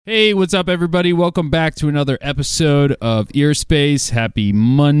Hey, what's up, everybody? Welcome back to another episode of Earspace. Happy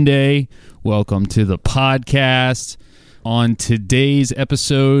Monday. Welcome to the podcast. On today's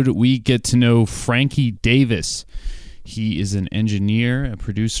episode, we get to know Frankie Davis. He is an engineer, a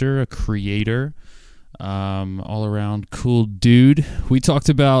producer, a creator, all-around cool dude. We talked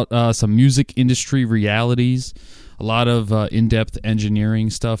about some music industry realities, a lot of in-depth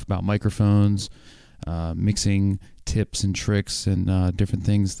engineering stuff about microphones, mixing tips and tricks and different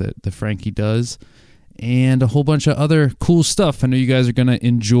things that Frankie does, and a whole bunch of other cool stuff. I know you guys are going to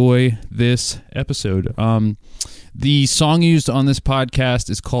enjoy this episode. The song used on this podcast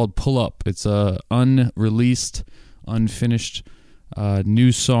is called Pull Up. It's a unreleased, unfinished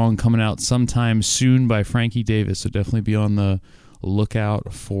new song coming out sometime soon by Frankie Davis, so definitely be on the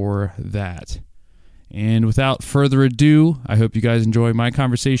lookout for that. And without further ado, I hope you guys enjoy my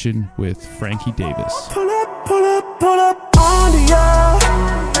conversation with Frankie Davis. Pull up on ya.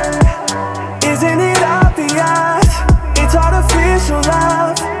 Isn't it obvious? It's artificial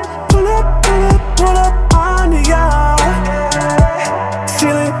love. Pull up on ya.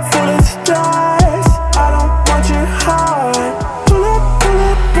 Ceiling full of stars. I don't want your heart. Pull up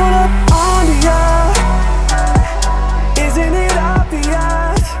on ya. Isn't it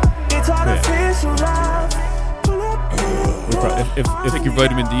obvious? It's artificial love. If Take your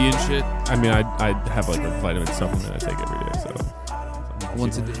vitamin D and shit. I mean, I have like a vitamin supplement I take every day, so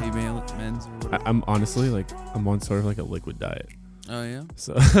Once a day, men's or whatever. I'm honestly like I'm on sort of like a liquid diet. Oh, yeah?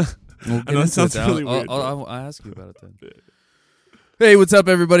 So We'll I know it sounds really weird. I'll ask you about it then. Hey, what's up,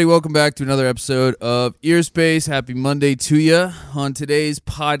 everybody? Welcome back to another episode of Earspace. Happy Monday to you. On today's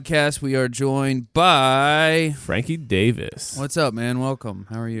podcast, we are joined by... Frankie Davis. What's up, man? Welcome.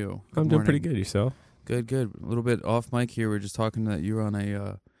 How are you? I'm doing pretty good. Yourself? Good. A little bit off mic here. We're just talking that you're on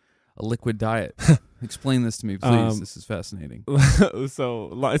a liquid diet. Explain this to me, please. This is fascinating. So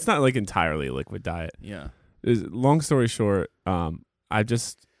it's not like entirely a liquid diet. Yeah. Long story short, I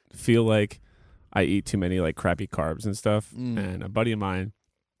just feel like I eat too many like crappy carbs and stuff. And a buddy of mine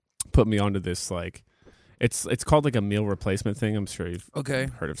put me onto this like it's called like a meal replacement thing. I'm sure you've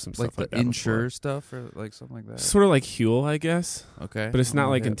heard of some stuff like that. Ensure before. stuff or like something like that. Sort of like Huel, I guess. Okay. But it's not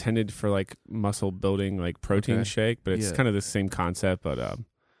like intended for like muscle building like protein shake, but it's kind of the same concept, but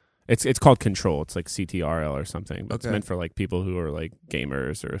it's called Control. It's like CTRL or something. But it's meant for like people who are like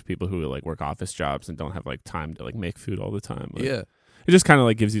gamers or people who like work office jobs and don't have like time to like make food all the time. Like, it just kind of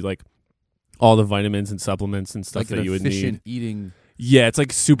like gives you like all the vitamins and supplements and stuff like that you would need. Efficient eating. Yeah, it's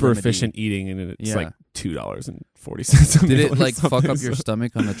like super remedy. efficient eating, and it's like $2.40. Did it like fuck up your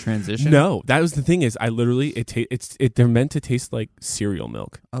stomach on the transition? No, that was the thing. Is I literally they're meant to taste like cereal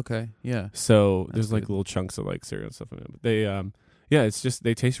milk. Okay, yeah. So there's good. like little chunks of like cereal and stuff in it. But they it's just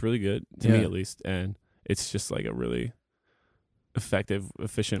they taste really good to me at least, and it's just like a really effective,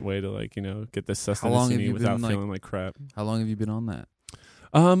 efficient way to like get the sustenance you need without feeling like crap. How long have you been on that?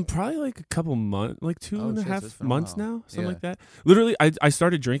 Probably like a couple months, like 2.5 months now, something like that. Literally, I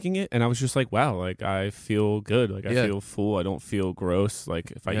started drinking it, and I was just like, wow, like I feel good, like I feel full, I don't feel gross.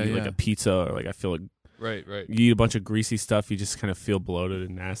 Like if I eat like a pizza, or like I feel like right. You eat a bunch of greasy stuff, you just kind of feel bloated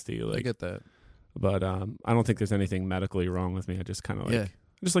and nasty. Like I get that, but I don't think there's anything medically wrong with me. I just kind of like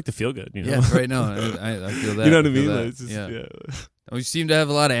I just like to feel good, Yeah, right. No, I feel that. You know what I mean? Like, it's just, Oh, you seem to have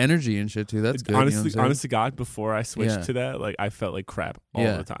a lot of energy and shit too. That's good. Honest to God, before I switched to that, like I felt like crap all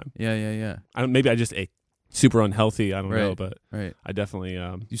the time. Yeah. Maybe I just ate super unhealthy. I don't know, but I definitely.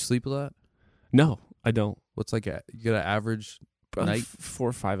 You sleep a lot? No, I don't. What's like you get an average night? 4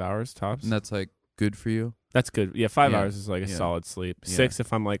 or 5 hours tops. And that's like good for you? That's good. Yeah, 5 hours is like a solid sleep. 6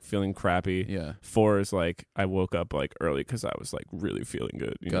 if I'm like feeling crappy. Yeah. 4 is like I woke up like early because I was like really feeling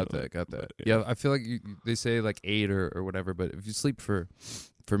good. Got that. But, yeah, I feel like they say like 8 or whatever, but if you sleep for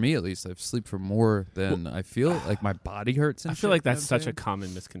me at least, I sleep for more than I feel like my body hurts. And I feel like that's such a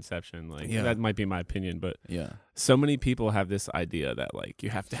common misconception. Like that might be my opinion, but so many people have this idea that like you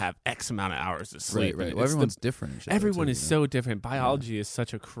have to have X amount of hours of sleep. Right. Well, everyone's different. Everyone is so different. Biology is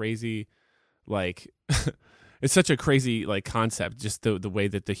such a crazy like. It's such a crazy like concept, just the way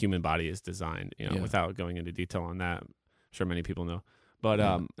that the human body is designed, without going into detail on that. I'm sure many people know. But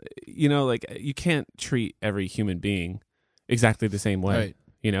like you can't treat every human being exactly the same way.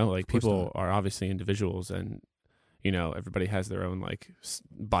 Right. Like people are obviously individuals, and everybody has their own like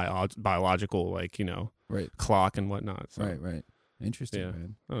biological like clock and whatnot. So, right.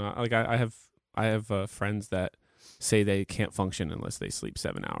 Interesting, man. Like I have friends that say they can't function unless they sleep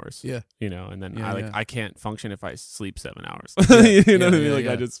 7 hours. Yeah. And then I can't function if I sleep 7 hours. Yeah. You know what I mean? Like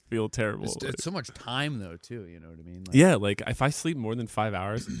I just feel terrible. It's so much time though too, you know what I mean? Like if I sleep more than 5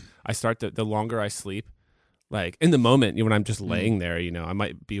 hours, I start the longer I sleep, like in the moment, when I'm just laying there, I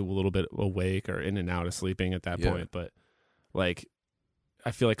might be a little bit awake or in and out of sleeping at that point, but like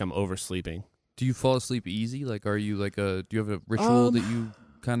I feel like I'm oversleeping. Do you fall asleep easy? Like, are you like do you have a ritual that you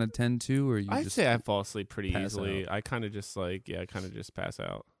kind of tend to, or I'd say I fall asleep pretty easily. Out? I kind of just just pass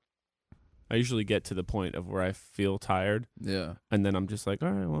out. I usually get to the point of where I feel tired. Yeah. And then I'm just like,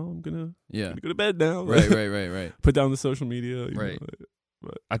 all right, well, I'm gonna go to bed now. Right. Put down the social media. Right.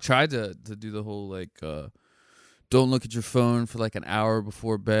 But I tried to do the whole like don't look at your phone for like an hour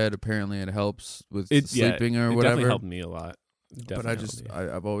before bed. Apparently it helps with sleeping or whatever. It definitely helped me a lot. But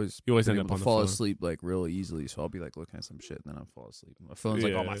I've always end up on the fall phone. asleep like real easily, so I'll be like looking at some shit and then I'll fall asleep. My phone's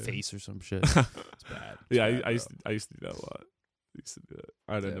like on my face or some shit. It's bad. I used to do that a lot.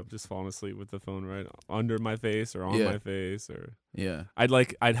 I'd end up just falling asleep with the phone right under my face or on my face, or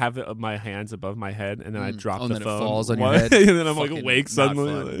I'd have my hands above my head and then I'd drop the phone. It falls on your head, and then I'm like awake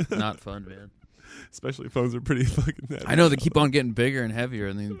suddenly. Not fun, man. Especially phones are pretty fucking heavy. I know they keep on getting bigger and heavier,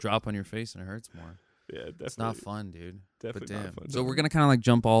 and then you drop on your face and it hurts more. Yeah, definitely. It's not fun, dude. Definitely not fun. So we're gonna kind of like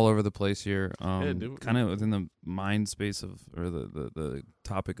jump all over the place here. Kind of within the mind space of, or the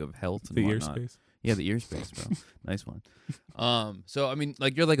topic of health and the whatnot. ear space. Yeah, the ear space, bro. Nice one. So I mean,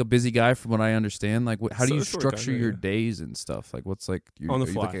 like, you're like a busy guy from what I understand. Like, how do you structure your days and stuff? Like, what's like on the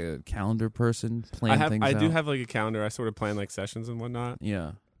are fly? You like a calendar person? Plan things I out? do have like a calendar. I sort of plan like sessions and whatnot.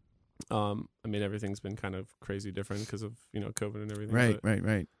 Yeah. I mean, everything's been kind of crazy different because of COVID and everything.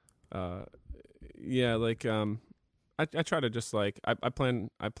 Right. Yeah, like I try to just like I plan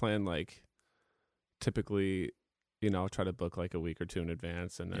like typically, I'll try to book like a week or two in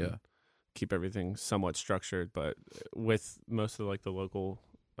advance and then keep everything somewhat structured. But with most of like the local,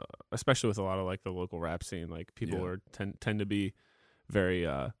 especially with a lot of like the local rap scene, like people tend to be very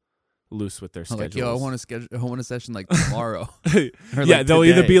loose with their schedules. Like, yo, I want a session like tomorrow. Like they'll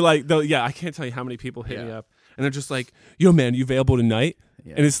either be like, I can't tell you how many people hit me up and they're just like, yo, man, you available tonight?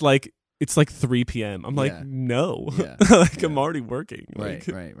 Yeah. And it's like 3 p.m. I'm like, no, I'm already working. Right.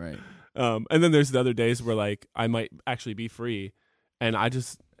 And then there's the other days where like I might actually be free, and I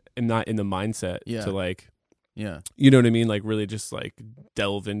just am not in the mindset to like, you know what I mean? Like really just like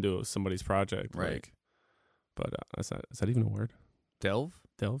delve into somebody's project, right? Like, but is that even a word? Delve?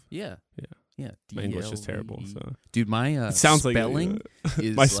 Yeah. My English is terrible, so dude, my it sounds spelling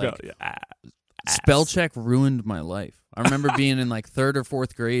is my spell. Spell check ruined my life. I remember being in like 3rd or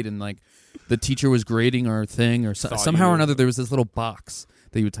 4th grade, and like the teacher was grading our thing, or somehow or another there was this little box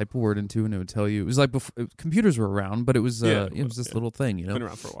that you would type a word into, and it would tell you. It was like before computers were around, but it was it was this little thing, Been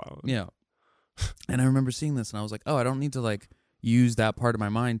around for a while. Yeah. And I remember seeing this, and I was like, oh, I don't need to like use that part of my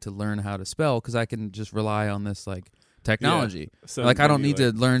mind to learn how to spell, because I can just rely on this like technology. So like I don't need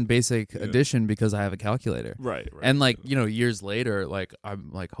to learn basic addition because I have a calculator. Right. And like, years later, like I'm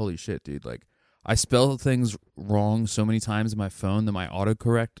like, holy shit, dude, like I spell things wrong so many times in my phone that my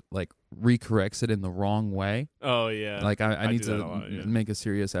autocorrect like recorrects it in the wrong way. Oh yeah. Like I need to make a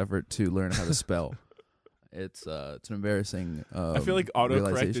serious effort to learn how to spell. It's an embarrassing I feel like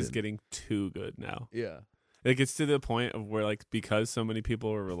autocorrect is getting too good now. Yeah. Like it's to the point of where like because so many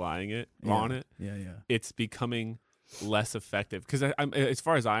people are relying on it. Yeah. It's becoming less effective, because I'm as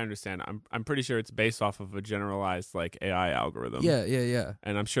far as I understand, I'm pretty sure it's based off of a generalized like AI algorithm. Yeah.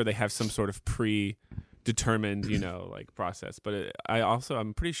 And I'm sure they have some sort of predetermined like process. But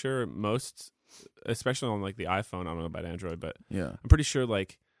I'm pretty sure most, especially on like the iPhone, I don't know about Android, but I'm pretty sure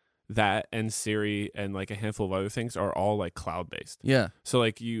like that and Siri and like a handful of other things are all like cloud based. Yeah. So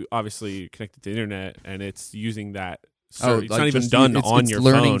like you obviously connected to the internet and it's using that. So it's like not even done on your phone.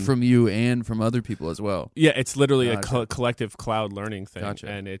 It's learning from you and from other people as well. Yeah, it's literally a collective cloud learning thing. Gotcha.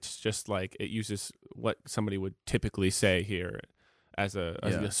 And it's just like it uses what somebody would typically say here as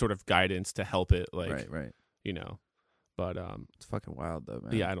a sort of guidance to help it, like right. But it's fucking wild though,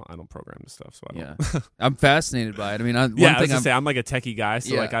 man. Yeah, I don't program this stuff, so I don't. Yeah. I'm fascinated by it. I mean, I'm like a techie guy,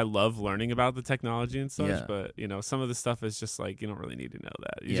 so like I love learning about the technology and such. Yeah. But some of the stuff is just like you don't really need to know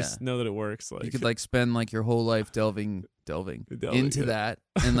that. You just know that it works. Like you could like spend like your whole life delving into that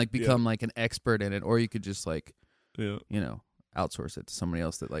and like become like an expert in it, or you could just like outsource it to somebody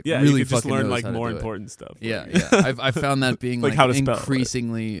else that like really you could just learn knows like more important stuff. Yeah. I've found that being like how to an spell,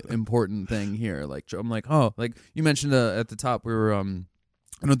 increasingly important thing here. Like I'm like, oh, like you mentioned at the top, we were I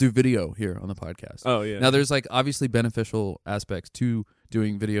don't do video here on the podcast. Oh yeah. Now there's like obviously beneficial aspects to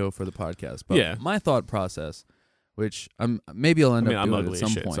doing video for the podcast, but my thought process, which maybe I'll end up doing at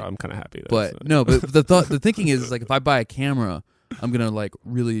some point. So I'm kind of happy. But the thinking is like if I buy a camera, I'm gonna like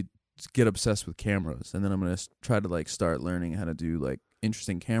really get obsessed with cameras, and then I'm gonna try to like start learning how to do like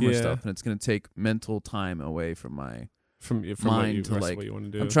interesting camera stuff, and it's gonna take mental time away from my from mind to like what you want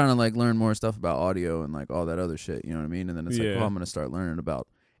to do. I'm trying to like learn more stuff about audio and like all that other shit, you know what I mean? And then it's like, Yeah. oh, I'm gonna start learning about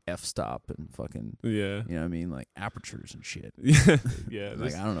f-stop and fucking, Yeah. you know what I mean, like apertures and shit. Yeah. Yeah. Like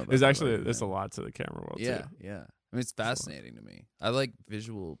There's, I don't know. there's about actually that, there's a man. lot to the camera world Yeah, too. yeah. I mean, it's fascinating to me. I like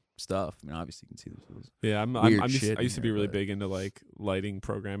visual stuff. I mean, obviously you can see this. Yeah, Weird I shit used in to be here, really but- big into like lighting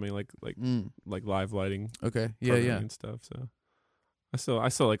programming, like live lighting Okay. Yeah, programming yeah. and stuff. So I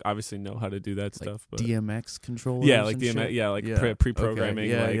still like obviously know how to do that Like stuff. But DMX controllers. yeah, like and DMX, shit? yeah, like Yeah. pre-programming,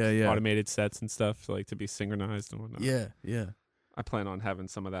 Okay. Yeah, like yeah. automated sets and stuff, so, like to be synchronized and whatnot. Yeah, yeah. I plan on having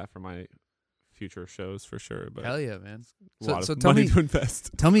some of that for my future shows for sure. But Hell yeah, man. a So- lot so of tell money me- to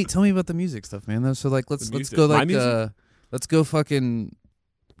invest. Tell me about the music stuff, man. Though, so like, let's music. go My like music? let's go fucking.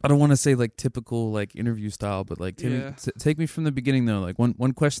 I don't want to say like typical like interview style, but like Yeah. take me from the beginning though. Like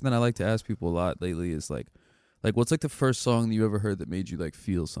one question that I like to ask people a lot lately is like what's like the first song that you ever heard that made you like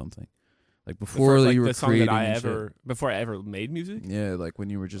feel something, like before like you were the song creating that I and shit. ever before I ever made music. Yeah, like when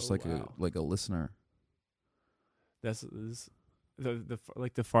you were just Oh, like wow. a listener. That's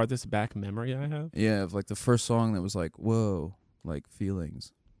the farthest back memory I have. Yeah, of like the first song that was like whoa, like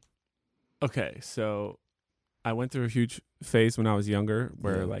feelings. Okay, so I went through a huge phase when I was younger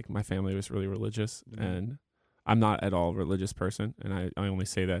where Yeah. like my family was really religious, Mhm. and I'm not at all a religious person, and I only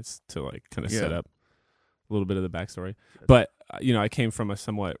say that to like kind of set Yeah. up a little bit of the backstory. But I came from a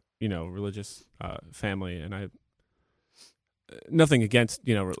somewhat religious family, and I nothing against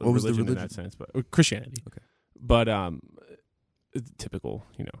What was the religion in religion? that sense, but Christianity. Okay. But typical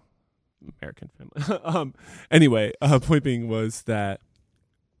American family. Anyway, point being was that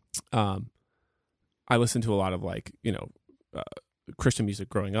I listened to a lot of like Christian music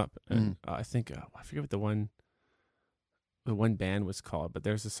growing up, and I think I forget what the one band was called, but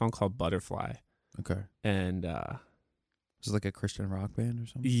there's a song called Butterfly, Okay. and Was it like a Christian rock band or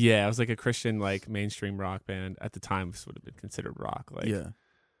something? yeah, it was like a Christian like mainstream rock band at the time. This would have been considered rock, like Yeah.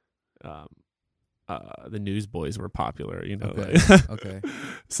 the Newsboys were popular, Okay. like- Okay.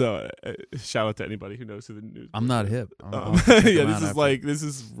 So shout out to anybody who knows who the Newsboys I'm not is. hip. I'll check Yeah, them out after. this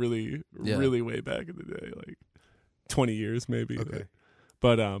is really Yeah. really way back in the day, like 20 years maybe. Okay.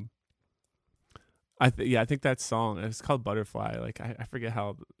 But I think that song, it was called Butterfly. Like I forget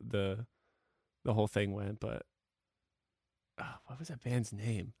how the whole thing went, but what was that band's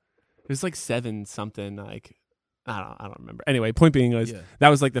name? It was like 7 something, like I don't remember. Anyway, point being was Yeah. that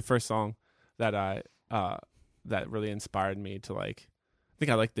was like the first song that I that really inspired me to like, I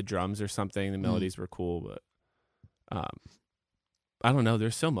think I liked the drums or something. The melodies were cool, but I don't know.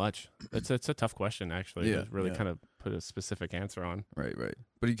 There's so much. It's a tough question actually. Yeah, To really yeah. kind of put a specific answer on. Right.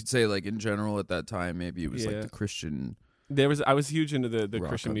 But you could say like in general at that time maybe it was Yeah. like the Christian. I was huge into the Rock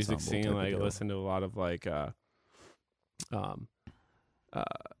Christian music ensemble scene. type of Like I deal. listened to a lot of like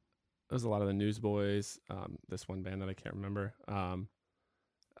there's a lot of the Newsboys. This one band that I can't remember.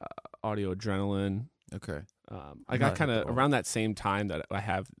 Audio Adrenaline. Okay. I I'm got not kind hip of at all. around that same time that I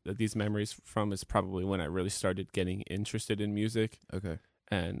have these memories from is probably when I really started getting interested in music, Okay.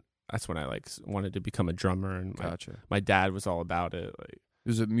 and that's when I like wanted to become a drummer, and Gotcha. my dad was all about it. Like It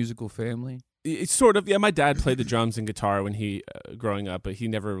was a musical family. it's sort of, yeah. My dad played the drums and guitar when he growing up, but he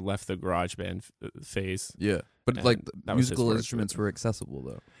never left the garage band phase. Yeah. But And like that was his musical work, instruments but- were accessible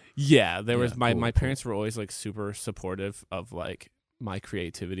though. Yeah, there was Yeah, my cool. parents were always like super supportive of like my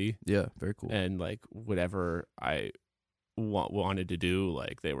creativity Yeah. Very cool. and like whatever I wanted to do.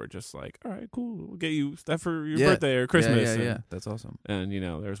 Like they were just like, all right, cool, we'll get you stuff for your Yeah. birthday or Christmas. Yeah. and, Yeah. That's awesome. And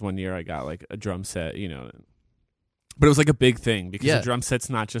there was one year I got like a drum set, but it was like a big thing because Yeah. a drum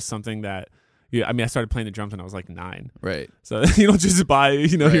set's not just something that. Yeah, I mean, I started playing the drums when I was like 9, Right. so you don't just buy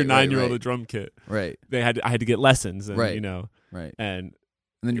your Right, 9-year-old right. a drum kit. Right. I had to get lessons, and Right. and Right. And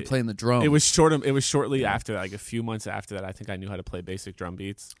then you're playing the drum. it was shortly Yeah. after, like a few months after that, I think I knew how to play basic drum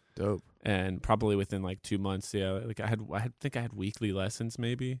beats, dope. and probably within like 2 months, yeah, like I think I had weekly lessons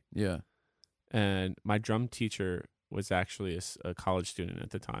maybe, Yeah. and my drum teacher was actually a college student at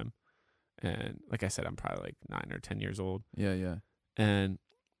the time, and like I said, I'm probably like 9 or 10 years old, Yeah. Yeah. and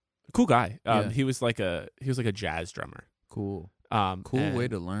cool guy. Yeah. He was like a jazz drummer. Cool. Cool Cool way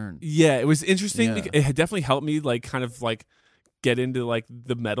to learn. Yeah, it was interesting. Yeah. It had definitely helped me like kind of like get into like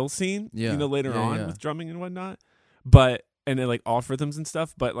the metal scene, Yeah. later Yeah, on yeah. with drumming and whatnot. But and then like off rhythms and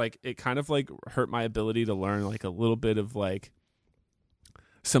stuff. But like it kind of like hurt my ability to learn like a little bit of like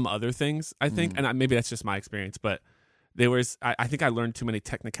some other things, I think. And maybe that's just my experience, but I think I learned too many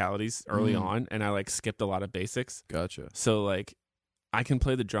technicalities early on, and I like skipped a lot of basics. Gotcha. So like I can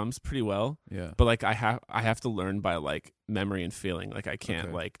play the drums pretty well, Yeah. but like I have to learn by like memory and feeling. Like I can't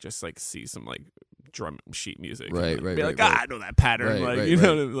Okay. like just like see some like drum sheet music. Right, and right, be right, like, right. I know that pattern. Right, like right, you know, right.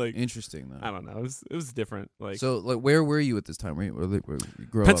 what I mean? Like Interesting though. I don't know. It was different. Like So like, where were you at this time? Where you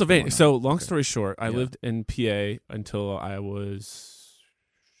grew up Pennsylvania. and So whatnot? long Okay. story short, I Yeah. lived in PA until I was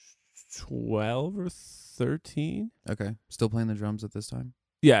 12 or 13. Okay, still playing the drums at this time.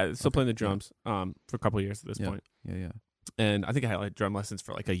 Yeah, still Okay, playing the yeah. drums for a couple of years at this Yeah. point. Yeah. And I think I had like drum lessons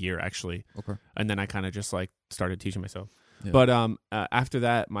for like a year actually. Okay. And then I kind of just like started teaching myself. Yeah. But after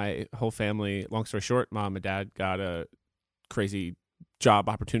that, my whole family, long story short, mom and dad got a crazy job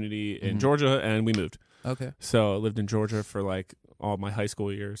opportunity in Mhm. Georgia and we moved. Okay. So I lived in Georgia for like all my high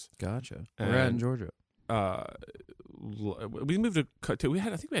school years. Gotcha. Where at in And- Georgia? We moved to I think we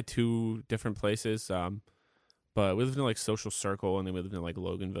had 2 different places. But we lived in like Social Circle and then we lived in like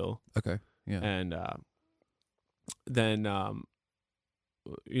Loganville. Okay. Yeah. And then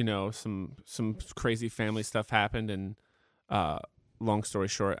you know, some crazy family stuff happened and long story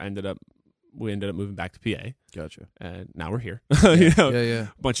short, we ended up moving back to PA Gotcha. and now we're here. Yeah. You know, Yeah.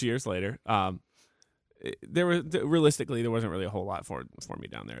 a bunch of years later. Realistically there wasn't really a whole lot for me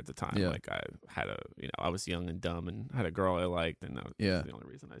down there at the time. Yeah. Like I was young and dumb and had a girl I liked and that was Yeah. the only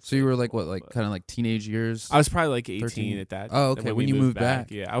reason I So you stayed. were like what, like But kind of like teenage years? I was probably like 18 13? at that. Oh, okay, when we you moved back.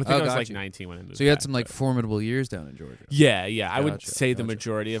 Yeah, I would Oh, think I was like gotcha. 19 when I moved. So you had back, some like but- formidable years down in Georgia. Yeah. I would Gotcha, say the gotcha.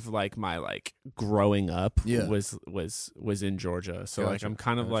 majority of like my like growing up Yeah. was in Georgia. So like Gotcha, I'm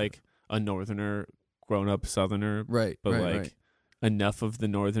kind of gotcha. like a northerner, grown up southerner, Right. but right, like right. enough of the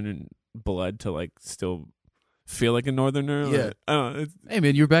northern blood to like still feel like a northerner. Yeah. Like, I don't know. Hey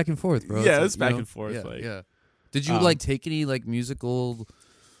man, you're back and forth, bro. Yeah, like, it's back you know, and forth, Yeah, like, yeah. Did you um, like take any like musical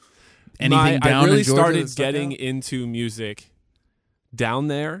anything down I really in Georgia started that stuck getting out? into music down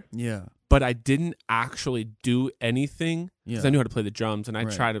there, Yeah. but I didn't actually do anything Yeah. because I knew how to play the drums and I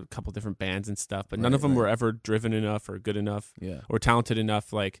Right. tried a couple different bands and stuff, but none Right, of them right. were ever driven enough or good enough Yeah. or talented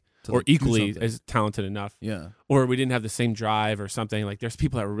enough, like To, or like, do equally something. as talented enough, Yeah. or we didn't have the same drive or something. Like there's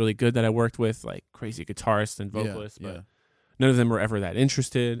people that were really good that I worked with, like crazy guitarists and vocalists, Yeah. but none of them were ever that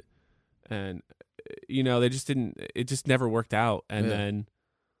interested, and you know they just didn't. It just never worked out. And Yeah. then,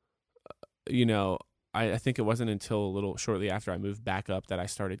 you know, I think it wasn't until a little shortly after I moved back up that I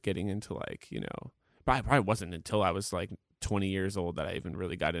started getting into like, you know, probably wasn't until I was like 20 years old that I even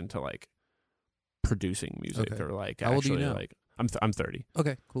really got into like producing music Okay. or like How old are you actually now? like I'm 30.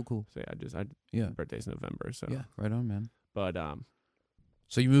 Okay. Cool. So yeah, Yeah. birthday's November. So Yeah. Right on, man. but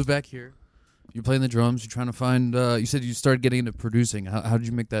So you moved back here. You're playing the drums. You're trying to find. You said you started getting into producing. How did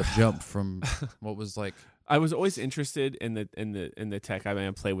you make that jump from what was like? I was always interested in the tech. I mean,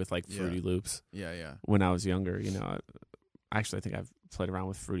 I played with like Fruity Loops Yeah. when I was younger. You know, I think I've played around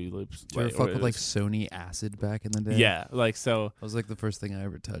with Fruity Loops. Did you ever fuck with like Sony Acid back in the day? yeah, like so. That was like the first thing I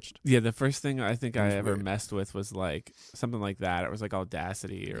ever touched. Yeah, the first thing I think It I was ever weird. messed with was like something like that. It was like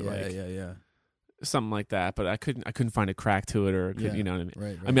Audacity or like yeah. something like that. But I couldn't find a crack to it or Yeah. you know what I mean.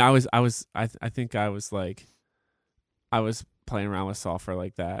 Right. I mean, I think I was like, I was playing around with software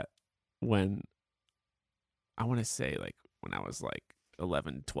like that when I want to say like when I was like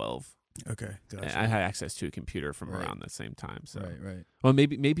 11, 12. okay. And I had access to a computer from Right. around the same time. So, Right. well,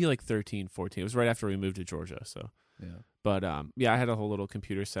 maybe like 13, 14. It was right after we moved to Georgia. So, Yeah. but yeah, I had a whole little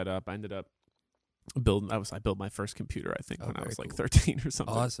computer set up. I ended up building. I built my first computer. I think Oh, when I very was like cool. 13 or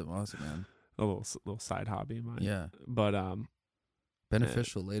something. Awesome, man. A little side hobby of mine. Yeah. But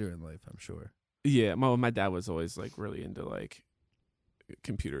Beneficial later in life, I'm sure. yeah, my dad was always like really into like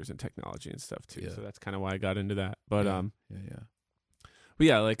computers and technology and stuff too. Yeah. So that's kind of why I got into that. But yeah. but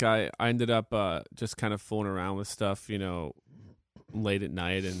yeah, like I ended up just kind of fooling around with stuff, you know, late at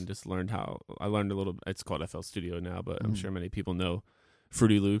night and just learned a little. It's called FL Studio now, but I'm Mhm. sure many people know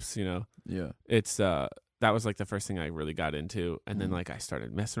Fruity Loops. You know, Yeah. it's that was like the first thing I really got into, and then Mhm. like I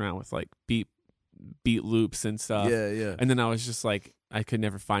started messing around with like beat loops and stuff. Yeah. And then I was just like, I could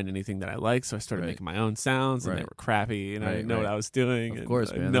never find anything that I liked, so I started Right. making my own sounds, and they Right. were crappy, and I Right, didn't know what right. I was doing. Of and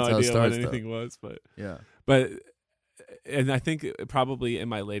course, I had man. no That's how it idea what starts, though. anything was, Yeah. but and I think probably in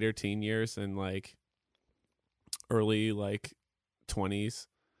my later teen years and like early like 20s,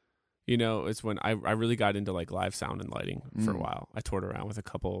 you know, it's when I really got into like live sound and lighting for a Mm. while. I toured around with a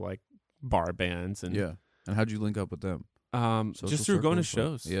couple like bar bands and Yeah. And how'd you link up with them? Social just through going to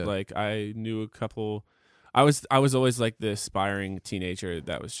circles, shows. yeah. Like I knew a couple. I was always like the aspiring teenager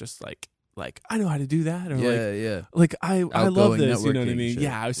that was just like I know how to do that, or Yeah. like I love Outgoing this, you know what I networking mean? shit.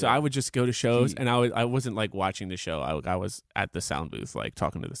 Yeah. So Yeah. I would just go to shows, Heat. and I wasn't like watching the show. I was at the sound booth, like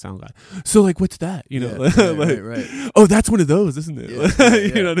talking to the sound guy. So like, what's that? You know, Yeah, like, right. oh, that's one of those, isn't it? Yeah, You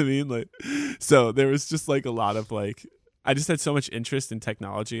yeah. know what I mean? Like, so there was just like a lot of like, I just had so much interest in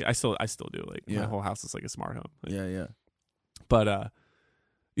technology. I still do. Like Yeah. my whole house is like a smart home. Like, Yeah. but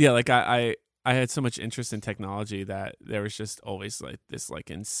yeah, like I I had so much interest in technology that there was just always like this like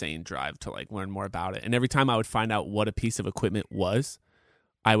insane drive to like learn more about it. And every time I would find out what a piece of equipment was,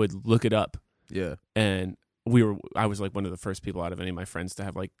 I would look it up. Yeah. And I was like one of the first people out of any of my friends to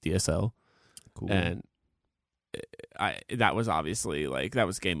have like DSL. Cool. And that was obviously like, that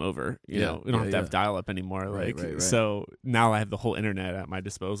was game over. You know, we don't have to have dial up anymore. Right. So now I have the whole internet at my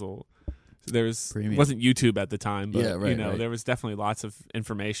disposal. Premium. Wasn't YouTube at the time, but right. there was definitely lots of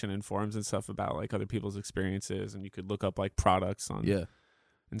information and forums and stuff about like other people's experiences, and you could look up like products on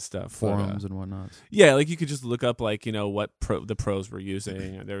and stuff, forums and whatnot. Yeah, like you could just look up like what the pros were using.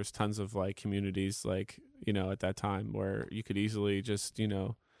 And there was tons of like communities like at that time where you could easily just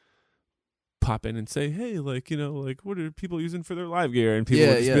pop in and say, hey, like like what are people using for their live gear, and people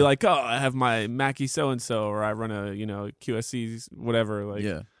would just be like, oh, I have my Mackie so and so, or I run a QSC whatever,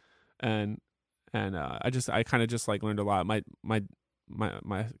 like and I kind of just like learned a lot. My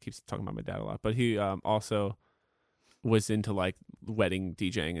I keeps talking about my dad a lot, but he also was into like wedding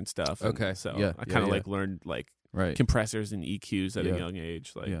DJing and stuff. Okay. And so I kind of like learned like compressors and EQs at a young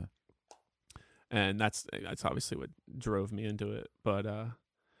age, like and that's obviously what drove me into it. But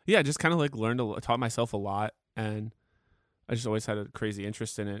just kind of like taught myself a lot, and I just always had a crazy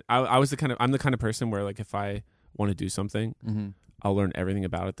interest in it. I'm the kind of person where like if I want to do something, I'll learn everything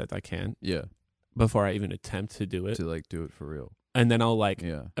about it that I can. Yeah. Before I even attempt to do it. To like do it for real. And then I'll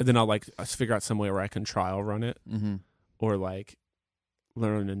figure out some way where I can trial run it, or like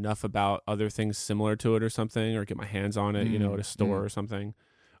learn enough about other things similar to it or something, or get my hands on it, at a store or something,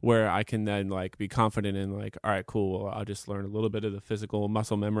 where I can then like be confident in like, all right, cool. Well, I'll just learn a little bit of the physical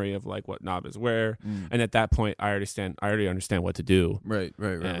muscle memory of like what knob is where, and at that point, I already understand what to do. Right.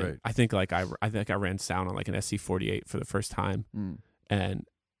 I think like I ran sound on like an SC48 for the first time, and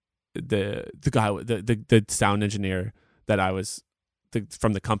the guy, the sound engineer that I was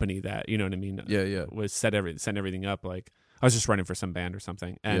from the company that was set everything up. Like I was just running for some band or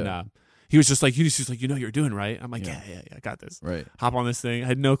something, and he was just like, you're doing right. I'm like, yeah, I got this. Right. Hop on this thing. I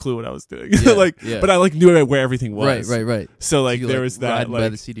had no clue what I was doing. But I like knew where everything was. Right. So like there was that by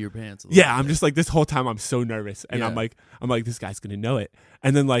the seat of your pants. I'm just like this whole time I'm so nervous, and I'm like this guy's gonna know it,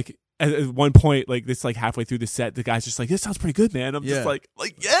 and then like. At one point, like this, like halfway through the set, the guy's just like, "This sounds pretty good, man." I'm just like,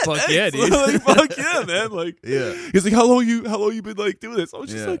 fuck thanks. yeah, dude, like, fuck yeah, man, like, He's like, how long you been like doing this? I was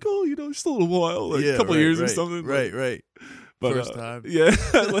just like, oh, just a little while, like a couple years or something, right. But first time,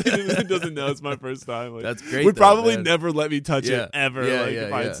 like, it doesn't know it's my first time. Like, that's great. Would probably never let me touch it ever,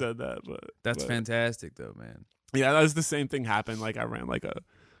 if I had said that. But that's fantastic, though, man. Yeah, that was the same thing happened. Like I ran like a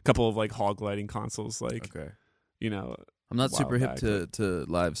couple of like hog lighting consoles, like I'm not super hip to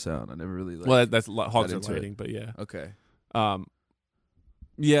live sound. I never really like. Well, that's hogs are lighting, but yeah. Okay.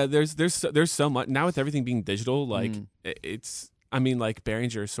 There's so much now with everything being digital. Like it's, I mean, like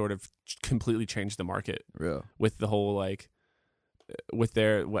Behringer sort of completely changed the market. Real. With the whole like, with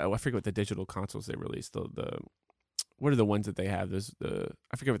their I forget what the digital consoles they released. The what are the ones that they have? I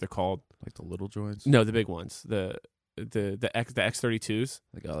forget what they're called. Like the little joints. No, the big ones. The X32s.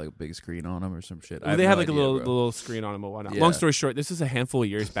 They got like a big screen on them or some shit. They had like a little screen on them or whatnot. Long story short, this is a handful of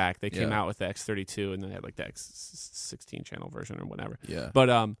years back. They came out with the X32, and they had like the X16 channel version or whatever. Yeah. But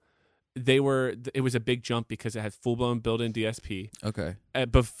it was a big jump because it had full blown built-in DSP. Okay.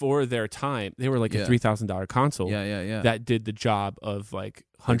 Before their time, they were like a $3,000 console. Yeah. That did the job of like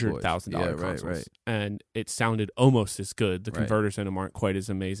 $100,000 consoles. Right. And it sounded almost as good. The converters in them aren't quite as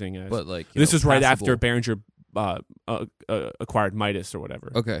amazing as. But like this is right after Behringer acquired Midas or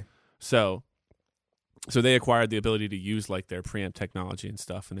whatever. Okay. So they acquired the ability to use like their preamp technology and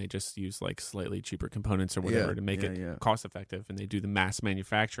stuff, and they just use like slightly cheaper components or whatever to make it cost effective, and they do the mass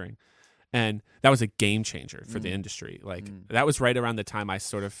manufacturing. And that was a game changer for the industry. Like that was right around the time I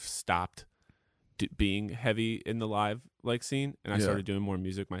sort of stopped being heavy in the live like scene, and I started doing more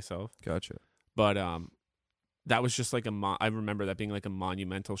music myself. Gotcha. But that was just like I remember that being like a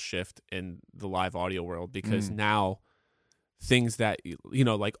monumental shift in the live audio world, because now things that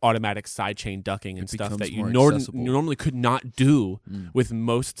like automatic sidechain ducking and stuff that you normally could not do with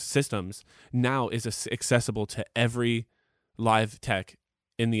most systems now is accessible to every live tech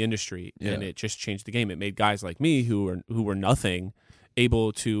in the industry, and it just changed the game. It made guys like me who were nothing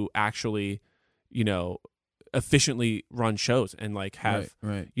able to actually, efficiently run shows and like have,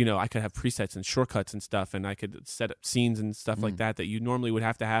 I could have presets and shortcuts and stuff, and I could set up scenes and stuff like that you normally would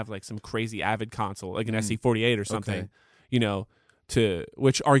have to have like some crazy Avid console, like an SC48 or something, to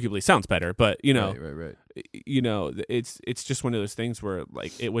which arguably sounds better, but it's just one of those things where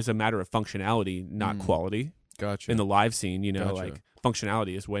like it was a matter of functionality, not quality. Gotcha. In the live scene, like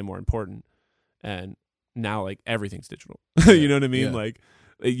functionality is way more important, and now like everything's digital. You know what I mean?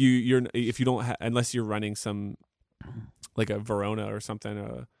 you're if you don't unless you're running some like a Verona or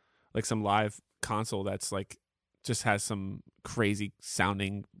something, like some live console that's like just has some crazy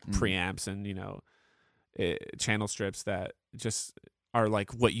sounding preamps and channel strips that just are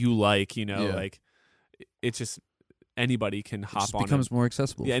like what you like, like it's just anybody can hop on. It becomes more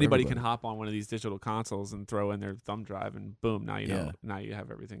accessible. Yeah, for anybody everybody. can hop on one of these digital consoles and throw in their thumb drive, and boom, now you know. Now you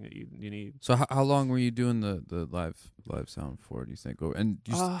have everything that you need. So how long were you doing the live sound for? Do you think? And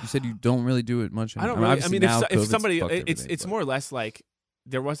you said you don't really do it much. I don't really. I mean, if somebody, it's more or less like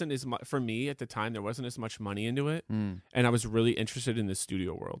there wasn't as much for me at the time. There wasn't as much money into it, and I was really interested in the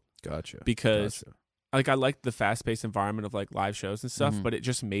studio world. Gotcha. Because like I liked the fast paced environment of like live shows and stuff, but it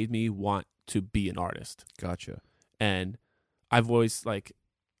just made me want to be an artist. Gotcha. And I've always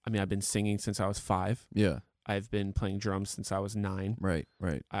I've been singing since I was 5. Yeah. I've been playing drums since I was 9. Right.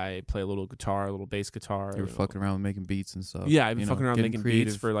 I play a little guitar, a little bass guitar. You were fucking around making beats and stuff. Yeah, I've been fucking around making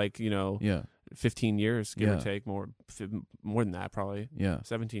creative. beats for 15 years, give or take, more than that probably. Yeah.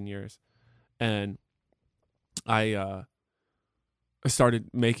 17 years. And I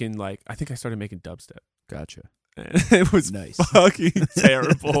started making I started making dubstep. Gotcha. It was nice. fucking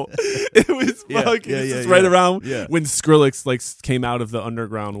terrible. It was fucking right around when Skrillex came out of the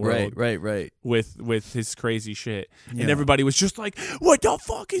underground world. Right. With his crazy shit. And everybody was just like, what the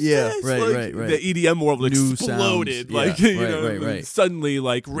fuck is this? Right. The EDM world New exploded. sounds. Right. Suddenly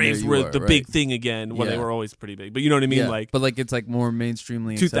raves were the big thing again. Well, they were always pretty big. But you know what I mean? Yeah. But it's more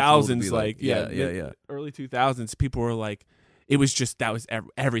mainstreamly 2000s, early 2000s, people were like, it was just that was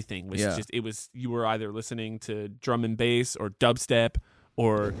everything was just it was you were either listening to drum and bass or dubstep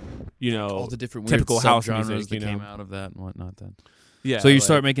or all the different typical weird house genres music that came out of that and whatnot. Then so you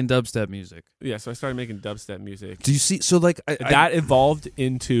start making dubstep music. Yeah, so I started making dubstep music. Do you see? So that evolved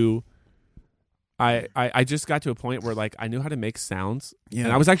into. I just got to a point where I knew how to make sounds, and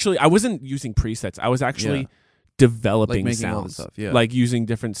I wasn't using presets. I was actually developing making sounds, all this stuff, like using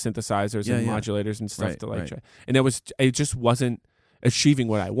different synthesizers and modulators and stuff to try. And it just wasn't achieving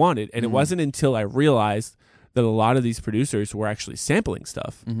what I wanted. And it wasn't until I realized that a lot of these producers were actually sampling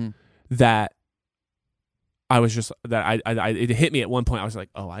stuff that I was just it hit me at one point. I was like,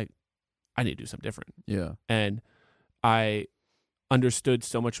 oh, I need to do something different. Yeah, and I understood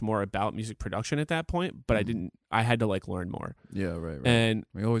so much more about music production at that point, but I had to learn more. Yeah, right. And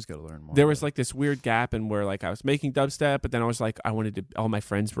we always got to learn more. There was this weird gap in where I was making dubstep, but then I was I wanted to, all my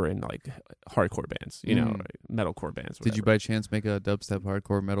friends were in hardcore bands, metalcore bands. Did you by chance make a dubstep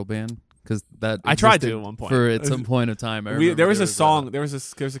hardcore metal band? Because that I tried to at one point. At some point of time. There was a song. There was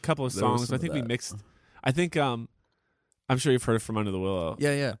a couple of songs. I think we mixed. I think I'm sure you've heard of From Under the Willow.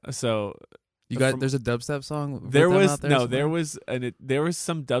 Yeah. So. There's a dubstep song. There was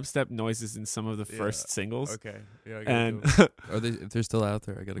some dubstep noises in some of the first singles. Okay, and if they're still out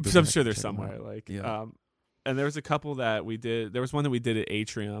there, I gotta go. I'm sure they're somewhere. And there was a couple that we did. There was one that we did at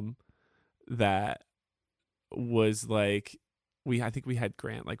Atrium, that was I think we had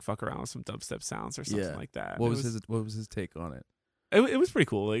Grant fuck around with some dubstep sounds or something like that. What was his take on it? It was pretty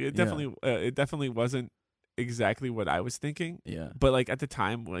cool. It definitely wasn't exactly what I was thinking. Yeah. But at the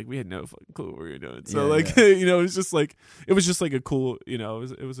time, we had no fucking clue what we were doing. So it was just a cool, it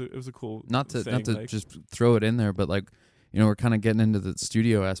was a cool not to thing, just throw it in there, but we're kind of getting into the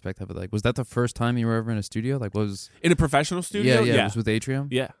studio aspect of it. Was that the first time you were ever in a studio? Was in a professional studio? Yeah. It was with Atrium?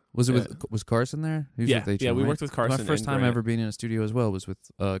 Yeah. Was it was Carson there? He was with Atrium, we right? worked with Carson. My first time ever being in a studio as well was with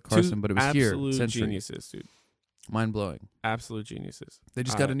Carson, but it was here. Absolute geniuses, dude. Mind blowing. Absolute geniuses. They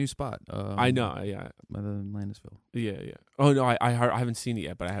just got a new spot. I know, yeah. By the Landisville. Yeah. Oh no, I haven't seen it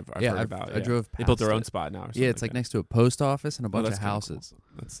yet, but I've heard about it. I drove past They built their own it. spot now. Or Yeah, it's next to a post office and a bunch of houses.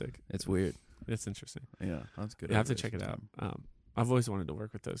 Cool. That's sick. It's weird. It's interesting. Yeah, that's good. You have to check it out. I've always wanted to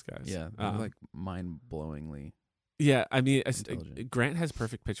work with those guys. Yeah, they're mind-blowingly. Yeah, I mean, intelligent. Grant has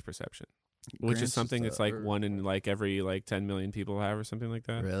perfect pitch perception, which Grant's is something just that's one in every 10 million people have or something like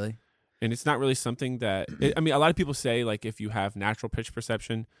that. Really? And it's not really something that a lot of people say if you have natural pitch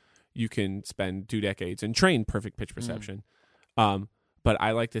perception, you can spend 2 decades and train perfect pitch perception. But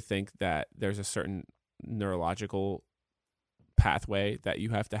I like to think that there's a certain neurological pathway that you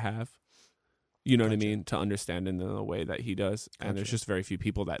have to have. You know what I mean? To understand in the way that he does. Gotcha. And there's just very few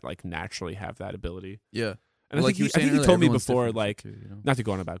people that naturally have that ability. Yeah. And I think he told me before, not to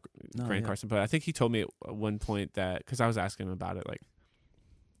go on about Grant Carson, but I think he told me at one point that, because I was asking him about it,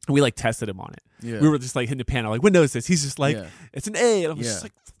 we tested him on it. Yeah. We were just hitting the panel, what note is this? He's just it's an A. And I was just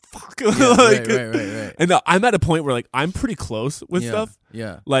fuck. Yeah, right. And I'm at a point where I'm pretty close with stuff.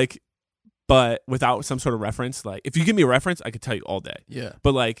 Yeah. But without some sort of reference, if you give me a reference, I could tell you all day. Yeah.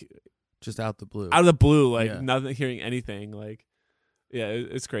 But just out the blue. Out of the blue, nothing, hearing anything, Yeah,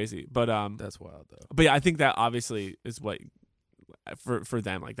 it's crazy. But That's wild though. But yeah, I think that obviously is what for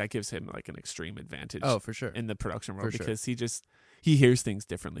them, like that gives him like an extreme advantage. Oh, for sure. In the production world, For sure. because he hears things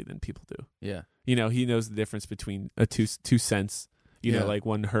differently than people do. Yeah. You know, he knows the difference between a two cents. You know, like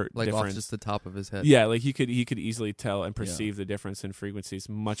one hertz like difference. off just the top of his head. Yeah, like he could easily tell and perceive the difference in frequencies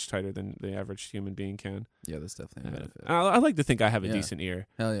much tighter than the average human being can. Yeah, that's definitely a benefit. I like to think I have a Yeah. decent ear,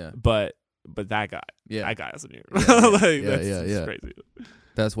 Hell yeah. but that guy has an ear. Yeah, like, yeah, that's crazy.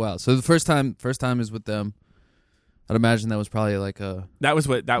 That's wild. So the first time is with them. I'd imagine that was probably like a That was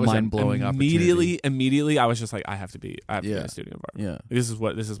mind-blowing immediately I was just like, I have to be in a studio environment.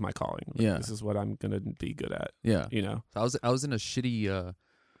 yeah. This is my calling. Like, Yeah. this is what I'm gonna be good at. Yeah. You know. I was in a shitty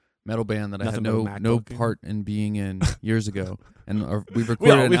metal band that Nothing I but a had no MacBook. part in being in years ago, and we We've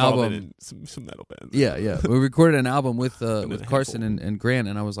recorded an all been album. in some metal bands. Yeah, we recorded an album with a Carson handful. and Grant,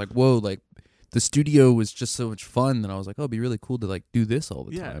 and I was like, whoa, like the studio was just so much fun, and I was like, oh, it'd be really cool to like do this all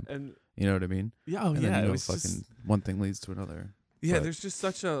the time. And You know what I mean? yeah, oh And yeah, then, it you know, was fucking just, one thing leads to another. yeah. but- There's just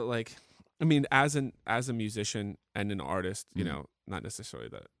such a like. I mean, as a musician and an artist, you know, not necessarily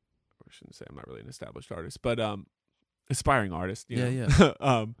that. I shouldn't say I'm not really an established artist, but aspiring artist. You know?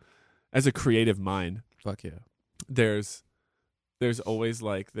 Yeah. As a creative mind, Fuck yeah. there's always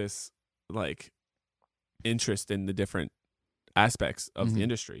like this like interest in the different aspects of the Mhm.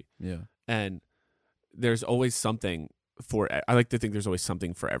 industry, Yeah. and there's always something for. I like to think there's always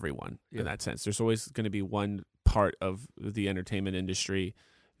something for everyone Yeah. in that sense. There's always going to be one part of the entertainment industry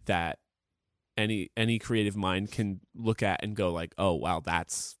that any creative mind can look at and go like, oh wow,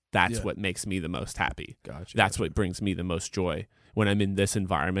 that's Yeah. what makes me the most happy. Gotcha. That's what brings me the most joy when I'm in this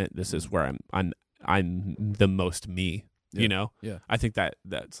environment. This is where I'm the most me. Yeah. You know, Yeah. I think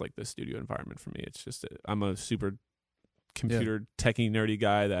that's like the studio environment for me. It's just I'm a super computer techie nerdy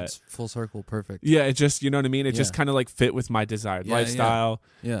guy that It's full circle, perfect. yeah, it just, you know what I mean. It just Yeah. kind of like fit with my desired Yeah, lifestyle,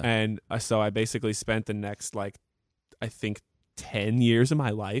 Yeah. and so I basically spent the next like I think 10 years of my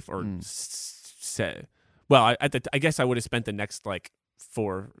life, or I guess I would have spent the next like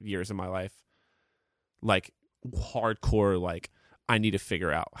 4 years of my life like hardcore, like I need to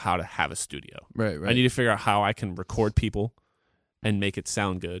figure out how to have a studio. Right. I need to figure out how I can record people and make it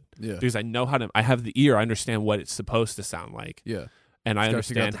sound good, Yeah. because I know I have the ear, I understand what it's supposed to sound like, Yeah. and I Just gotta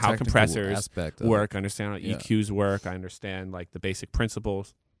figure out understand the how technical compressors aspect of work, I understand how Yeah. EQs work, I understand like the basic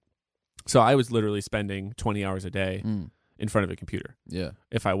principles. So I was literally spending 20 hours a day it. Mm. in front of a computer. Yeah.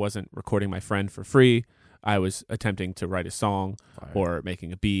 If I wasn't recording my friend for free, I was attempting to write a song Fire. or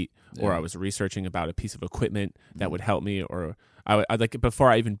making a beat, or Yeah. I was researching about a piece of equipment that would help me, or I like before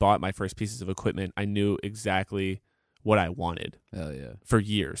I even bought my first pieces of equipment, I knew exactly what I wanted Hell yeah. for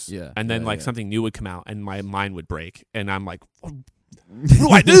years. Yeah. And then Yeah, like yeah. something new would come out and my mind would break, and I'm like, what do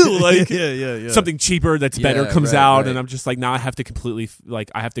I do? Like yeah. something cheaper that's better Yeah, comes right, out, right. and I'm just like, now I have to completely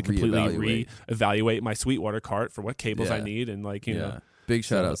Reevaluate. reevaluate my Sweetwater cart for what cables I Yeah. need, and like you know, Big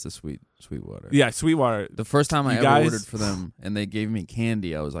shout So- outs to Sweetwater. yeah, Sweetwater. The first time I You ever guys- ordered for them and they gave me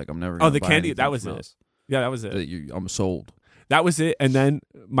candy, I was like, I'm never Oh, gonna the buy candy, anything that was from it. else. Yeah, that was it. I'm sold. That was it. And then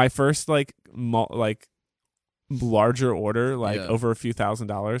my first like larger order, like Yeah. over a few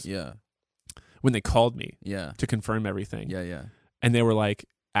 $1,000s, Yeah. when they called me Yeah. to confirm everything, Yeah. and they were like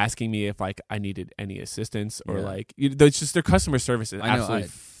asking me if like I needed any assistance, or Yeah. like it's just their customer service is I know, absolutely The,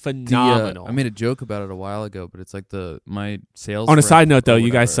 phenomenal. I made a joke about it a while ago, but it's like my sales. On a rep side note, though, or you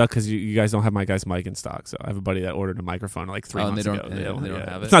guys whatever. suck because you guys don't have my guy's mic in stock. So I have a buddy that ordered a microphone like 3 Oh, and months they don't- ago. and they don't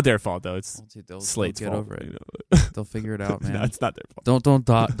have It's it? not their fault though. It's Well, dude, they'll Slate's get fault. over it. you know. They'll figure it out, man. No, it's not their fault.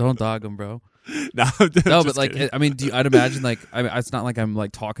 Don't dog them, bro. No, No, but like, I mean, I'd imagine like, it's not like I'm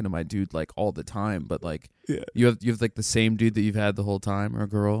like talking to my dude like all the time, but like, Yeah. you have like the same dude that you've had the whole time, or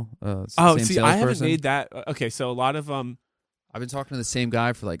girl. Oh, same see, I haven't salesperson? made that. Okay, so a lot of I've been talking to the same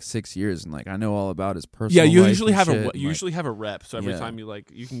guy for like 6 years, and like I know all about his personal. yeah, you life usually and have shit, a and, you usually have a rep. So every Yeah. time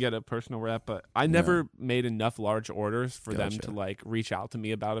you can get a personal rep, but I never made enough large orders for them Gotcha. to like reach out to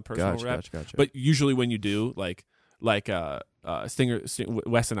me about a personal rep. Gotcha. But usually when you do, Stinger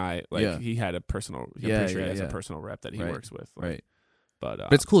Wes and I, like Yeah. he had a personal. I'm Yeah, pretty sure yeah, he has yeah. a personal rep that he Right. works with. Like, right. But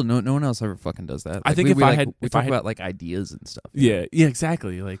But it's cool. No one else ever fucking does that. I Like, think we, if we I like, had- we if I talk had- about like ideas and stuff. yeah,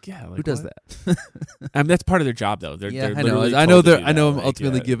 exactly. Like like, Who does what? that? I mean, that's part of their job, though. They're Yeah, I know. literally I know. told to They're. do I know. that, I'm like,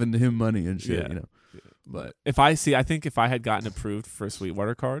 ultimately yeah. giving him money and shit. Yeah. You know. But I think if I had gotten approved for a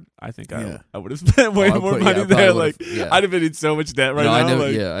Sweetwater card, I think Yeah. I would have spent way I more put- money yeah, I probably there. would've- Like yeah. I'd have been in so much debt right No, now. I know.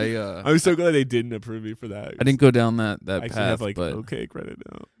 Like, Yeah. I'm so glad they didn't approve me for that. I didn't go down that I actually path, have like but okay credit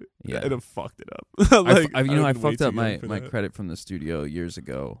now. yeah. I'd have fucked it up. Like, I I'd have been way fucked up too my young for that. credit from the studio years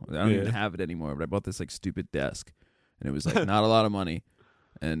ago. I don't even Yeah. have it anymore, but I bought this like stupid desk, and it was like not a lot of money,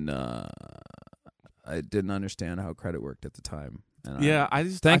 and I didn't understand how credit worked at the time, And Yeah, I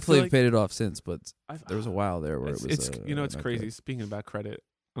just thankfully I I've feel paid it off since, but like there was a while there where it was. it's it's not crazy. good. Speaking about credit,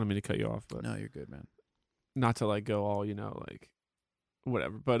 I don't mean to cut you off, but No, you're good, man. not to like go all like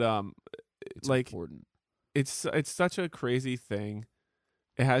whatever. But It's like important. it's such a crazy thing.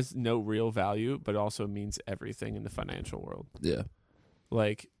 It has no real value, but also means everything in the financial world. Yeah.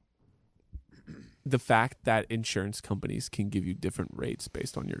 Like the fact that insurance companies can give you different rates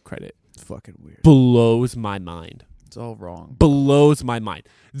based on your credit It's fucking weird. blows my mind. It's all wrong. Blows my mind.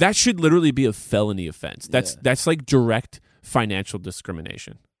 That should literally be a felony offense. Yeah. That's like direct financial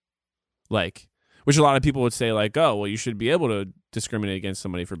discrimination. Like, which a lot of people would say like, oh, well, you should be able to discriminate against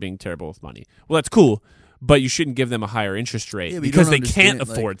somebody for being terrible with money. Well, that's cool, but you shouldn't give them a higher interest rate Yeah, but you because don't they understand, can't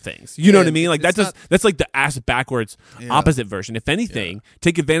like- afford things. You know Yeah, what I mean? Like it's that's like the ass backwards Yeah. opposite version. If anything,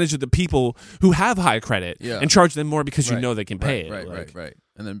 take advantage of the people who have high credit Yeah. and charge them more because you Right, know they can pay it. Right, Like, right.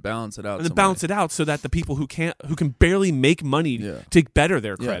 And then balance it out. and then balance it out so that the people who can barely make money Yeah. to better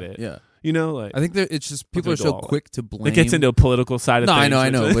their Yeah, credit. Yeah. You know, like I think that it's just people are they so go all- quick to blame. it gets into a political side of no, things. I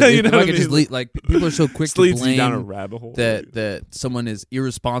know. which- But you if know I what could I just mean? like people are so quick Just to leads you down a blame rabbit hole. that someone is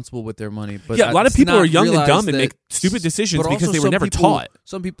irresponsible with their money. But Yeah, a lot of to people not are young and realize dumb and that- make stupid decisions but because also they were some never people- taught.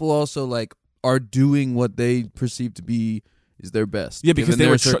 Some people also like are doing what they perceive to be is their best. Yeah, because given they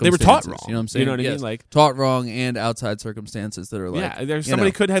their were taught circumstances. wrong. You know what I'm saying? You know what I mean? Yes. Like, taught wrong and outside circumstances that are like yeah, there's you somebody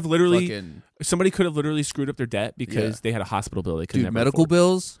know, could have literally fucking screwed up their debt because Yeah. they had a hospital bill they could dude never medical afford.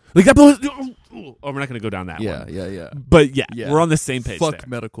 bills. Like that bill. Oh, we're not going to go down that Yeah, one. yeah. But yeah, Yeah. we're on the same page Fuck there.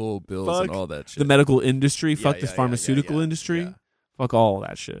 medical bills Fuck and all that shit. The medical industry, Yeah, fuck the yeah, pharmaceutical yeah. industry, Yeah. fuck all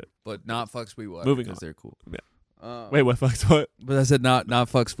that shit. But not fuck Sweetwater Moving because on. they're cool. Yeah. Wait, Wait, what? Fuck what? but I said not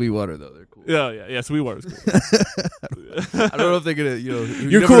fuck Sweetwater though. They're cool. Yeah. Sweetwater's cool. I don't know if they're gonna. You know,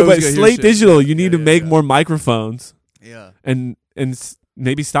 You're cool, but Slate Digital, you need to make more microphones Yeah. and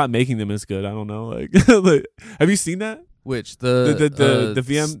maybe stop making them as good. I don't know. Like, like, have you seen that? Which The the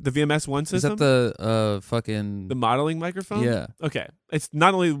VMS one is system? that the fucking The modeling microphone? yeah. Okay. It's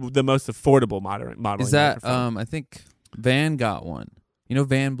not only the most affordable modeling Is that microphone. I think Van got one. You know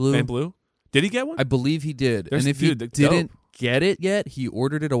Van Blue? Van Blue? Did he get one? I believe he did. There's- and if dude, he they're didn't get it yet, he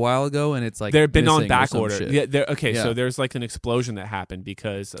ordered it a while ago, and it's like They've been on missing or back some order. shit. Yeah, okay, Yeah. so there's like an explosion that happened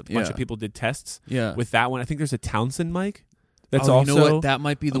because a bunch Yeah. of people did tests Yeah. with that one. I think there's a Townsend mic that's oh, also you know what? That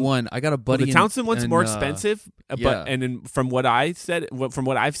might be the one. I got a well, buddy. the in- Townsend one's in, more expensive, yeah. but from what I said, from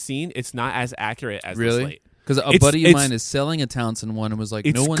what I've seen, it's not as accurate as the Really? Slate. Because a It's- buddy of it's- mine is selling a Townsend one and was like,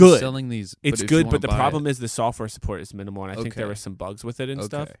 It's "No one's good. selling these." It's if good, you but wanna the buy problem is the software support is minimal, and I think there Okay. were some bugs with it and Okay.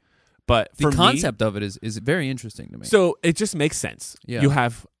 stuff. But the for me, concept of it is very interesting to me. so it just makes sense. Yeah. You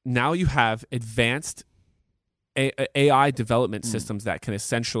have advanced AI development systems that can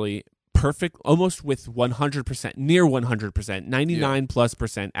essentially almost with 100%, near 100%,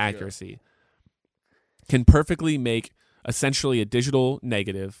 99+% accuracy, can perfectly make essentially a digital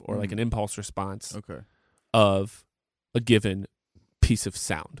negative or like an impulse response okay. of a given piece of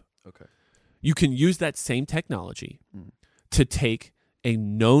sound. Okay. You can use that same technology to take a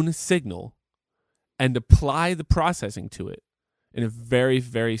known signal and apply the processing to it in a very,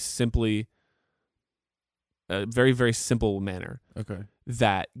 very simply, very, very simple manner Okay.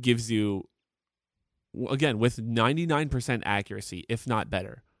 that gives you, again, with 99% accuracy, if not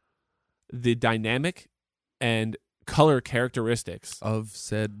better, the dynamic and color characteristics Of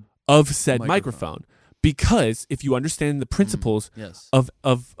said microphone. microphone. Because if you understand the principles yes. of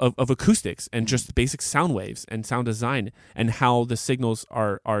acoustics and just basic sound waves and sound design and how the signals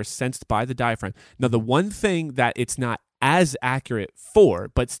are sensed by the diaphragm. Now, the one thing that it's not as accurate for,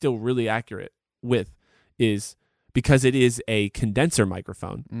 but still really accurate with, is because it is a condenser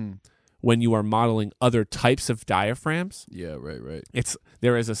microphone. When you are modeling other types of diaphragms, Yeah. Right.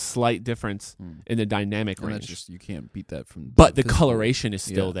 there is a slight difference in the dynamic And that's range. just you can't beat that from. But the physical. coloration is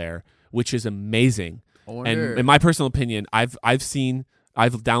still Yeah. there, which is amazing. I And wonder- in my personal opinion, I've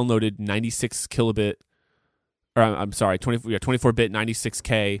downloaded 96 kilobit, or I'm sorry, 24-bit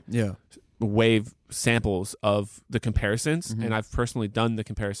 96K yeah. wave samples of the comparisons, Mm-hmm. and I've personally done the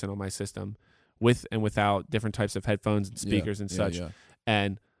comparison on my system with and without different types of headphones and speakers and such. Yeah.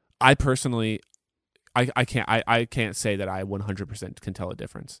 And I personally, I can't say that I 100% can tell a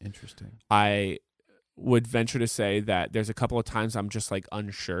difference. Interesting. I would venture to say that there's a couple of times I'm just like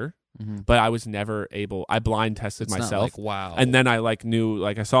unsure, Mm-hmm. but I was never able. I blind tested It's myself. not like, wow. And then I knew,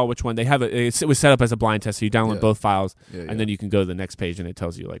 I saw which one they have. It was set up as a blind test, so you download Yeah. both files, yeah, and then you can go to the next page, and it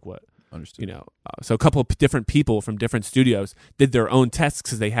tells you what understood. So a couple of different people from different studios did their own tests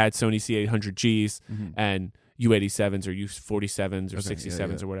because they had Sony C800Gs and U87s or U47s or Okay,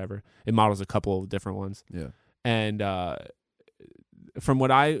 67s yeah. or whatever. It models a couple of different ones, Yeah. and from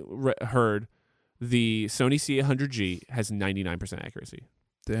what I heard, The Sony C800G has 99% accuracy.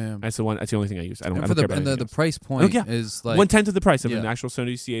 Damn. That's the one. That's the only thing I use. I don't And care about and anything the else. price point yeah. is like 1/10 of the price of an Yeah. actual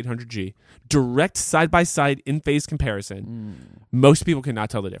Sony C800G. Direct side-by-side in-phase comparison. Mm, Most people cannot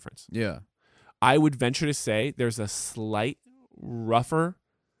tell the difference. yeah. I would venture to say there's a slight rougher,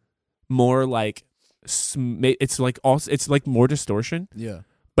 more like it's like more distortion, Yeah.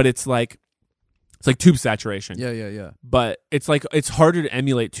 but it's like tube saturation. Yeah. But it's harder to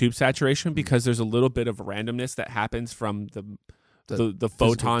emulate tube saturation because there's a little bit of randomness that happens from the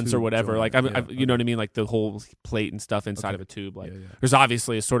photons or tube whatever. joint. Like Yeah, you know what I mean? Like the whole plate and stuff inside Okay. of a tube. Like Yeah. there's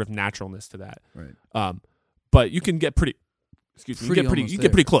obviously a sort of naturalness to that. Right. But you can get pretty. Excuse me. Pretty You get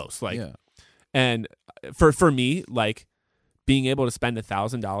almost pretty close. Like, yeah. and for me, like being able to spend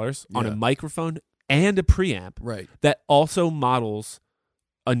 $1,000 on a Yeah. microphone and a preamp Right. that also models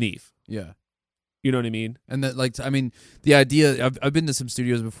a Neve. Yeah. You know what I mean? And that, like, I mean, the idea. I've been to some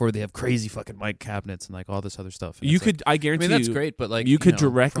studios before. Where they have crazy fucking mic cabinets and like all this other stuff. And You it's like, could. I I guarantee mean, that's you. great, but like you could know,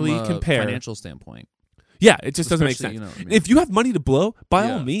 directly from a compare- financial standpoint. Yeah, it just doesn't make Especially, sense. you know what I mean? If you have money to blow, by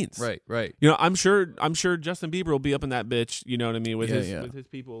all Yeah. means. Right. You know, I'm sure Justin Bieber will be up in that bitch, you know what I mean, with Yeah. his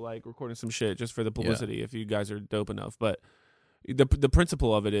people like recording some shit just for the publicity if you guys are dope enough. But the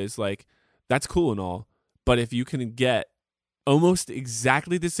principle of it is like that's cool and all, but if you can get almost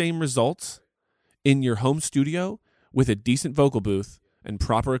exactly the same results in your home studio with a decent vocal booth and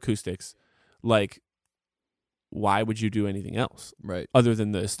proper acoustics, like why would you do anything else Right. other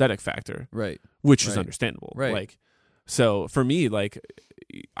than the aesthetic factor? Right. Which is Right. understandable. Right. Like, so for me, like,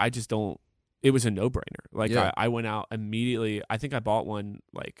 I just don't. It was a no-brainer. Like, Yeah. I went out immediately. I think I bought one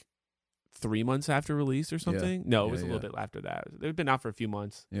like 3 months after release or something. No, it was a little bit after that. They've been out for a few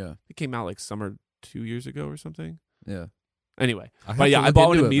months. Yeah. It came out like summer 2 years ago or something. Yeah. Anyway, I have but to yeah, I look bought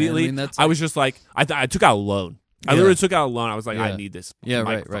one into it, man. immediately. I mean, that's I was just like, I took out a loan. I Yeah. literally took out a loan. I was like, I Yeah. need this. Yeah,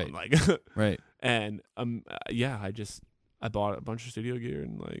 right, microphone. right. Like, Right. and yeah, I bought a bunch of studio gear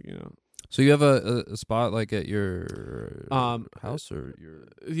and like So you have a spot like at your house or your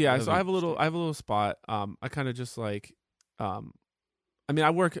yeah. have So a I have a little spot. I kind of just like I mean,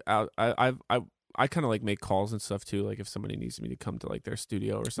 I work out. I kind of like make calls and stuff too. Like if somebody needs me to come to like their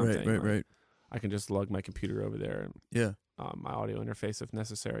studio or something, like, I can just lug my computer over there and Yeah. my audio interface if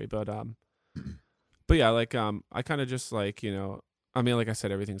necessary. But yeah, like I kind of just like I mean, like I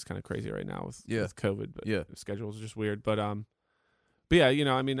said, everything's kind of crazy right now with COVID. But Yeah. the schedule's just weird. But yeah,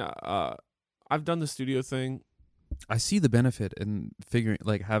 I mean, I've done the studio thing. I see the benefit in figuring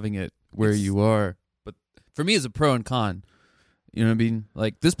like having it where It's- you are, but for me, it's a pro and con. You know what I mean?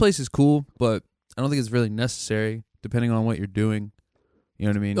 Like this place is cool, but I don't think it's really necessary depending on what you're doing. You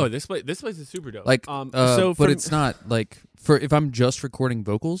know what I mean? Oh, this place is super dope. Like, so but it's not like for if I'm just recording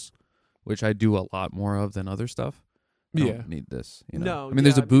vocals, which I do a lot more of than other stuff. I don't need this. You know? No, I mean,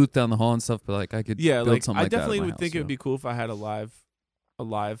 there's yeah, a booth down the hall and stuff, but like I could build like something I like that. definitely at my would house, think it you would be cool if I had a live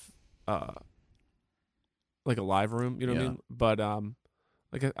like a live room. You know what I Yeah. mean? But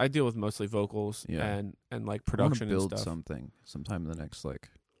like I deal with mostly vocals Yeah. and like I wanna production build and stuff. something sometime in the next like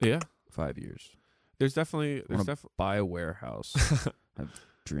Yeah, 5 years. there's definitely Buy a warehouse. I have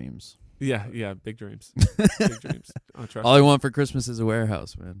dreams. yeah, big dreams, big dreams. Oh, trust All I me. want for Christmas is a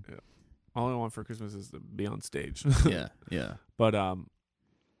warehouse, man. All I want for Christmas is to be on stage. Yeah. But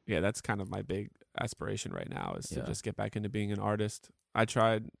yeah, that's kind of my big aspiration right now is to Yeah. just get back into being an artist. I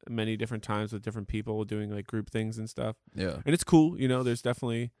tried many different times with different people doing like group things and stuff. Yeah. And it's cool, there's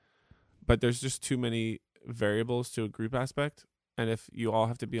definitely, but there's just too many variables to a group aspect. And if you all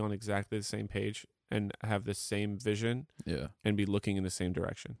have to be on exactly the same page and have the same vision Yeah. and be looking in the same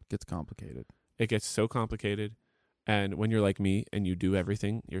direction, Gets complicated. it gets so complicated. And when you're like me and you do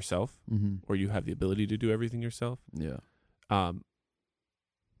everything yourself, Mm-hmm. or you have the ability to do everything yourself, Yeah.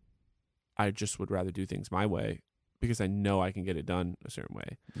 I just would rather do things my way because I know I can get it done a certain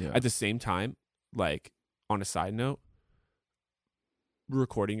way. Yeah. At the same time, like on a side note,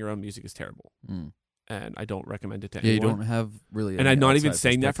 recording your own music is terrible. Mm. And I don't recommend it to Yeah, you anyone. don't have really. And any I'm not even outside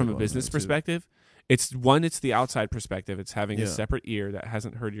saying that from a perspective on business there, too. perspective. It's the outside perspective. It's having a Yeah. separate ear that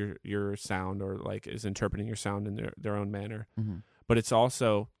hasn't heard your sound or like is interpreting your sound in their own manner. Mm-hmm. But it's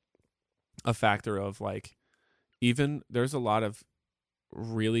also a factor of like, even there's a lot of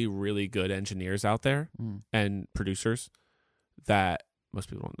really, really good engineers out there Mm. and producers that most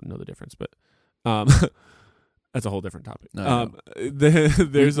people don't know the difference, but that's a whole different topic. No, I know.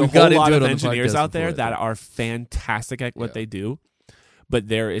 There's a We've got whole lot into of it on the engineers podcast out there before, that I think. are fantastic at what Yeah. they do, but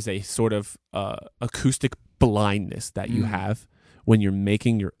there is a sort of acoustic blindness that you Mm. have when you're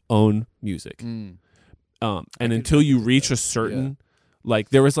making your own music. Mm. And can until you do reach that. a certain like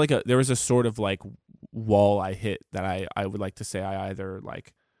there was a sort of like wall I hit that I would like to say I either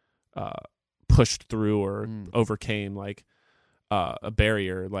like put pushed through or overcame like a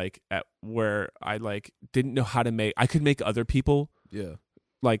barrier, like at where I like didn't know how to make. I could make other people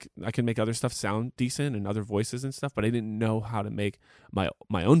like I can make other stuff sound decent and other voices and stuff, but I didn't know how to make my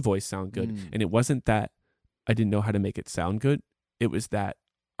own voice sound good. And it wasn't that I didn't know how to make it sound good. It was that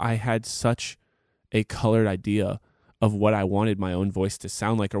I had such a colored idea of what I wanted my own voice to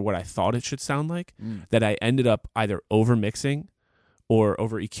sound like, or what I thought it should sound like, that I ended up either over mixing or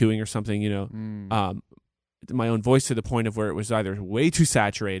over EQing or something, you know, my own voice to the point of where it was either way too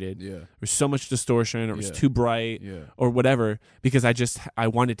saturated, there was so much distortion, or it was too bright, or whatever, because I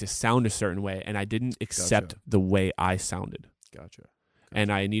wanted to sound a certain way, and I didn't accept the way I sounded.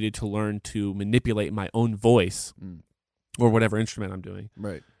 And I needed to learn to manipulate my own voice, or whatever instrument I'm doing,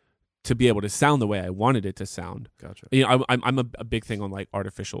 to be able to sound the way I wanted it to sound. You know, I'm a big thing on like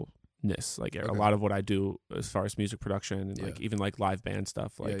artificialness. Like a lot of what I do as far as music production and like even like live band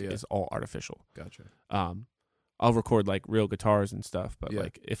stuff, like is all artificial. I'll record like real guitars and stuff, but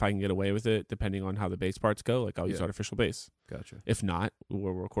like if I can get away with it, depending on how the bass parts go, like I'll use artificial bass. If not,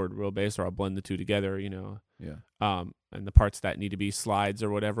 we'll record real bass, or I'll blend the two together, you know. And the parts that need to be slides or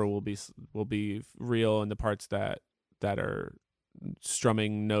whatever will be real, and the parts that are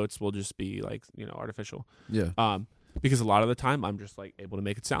strumming notes will just be like, you know, artificial. Because a lot of the time I'm just like able to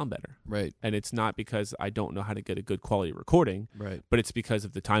make it sound better. And it's not because I don't know how to get a good quality recording. But it's because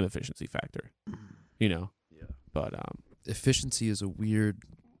of the time efficiency factor. You know. But efficiency is a weird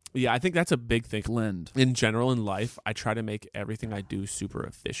I think that's a big thing. Blend. In general in life, I try to make everything I do super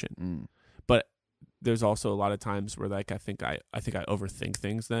efficient. But there's also a lot of times where like I think I overthink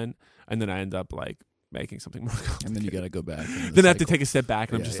things then, and then I end up like making something more complicated. And then you got to go back. Then I have to take a step back,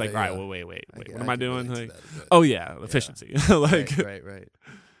 and I'm just like, all right, well, wait. What am I doing? Like, oh yeah, efficiency. Like, right.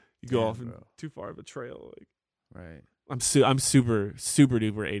 You go off in too far of a trail. Like, I'm super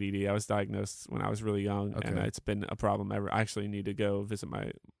duper ADD. I was diagnosed when I was really young, and it's been a problem ever. I actually need to go visit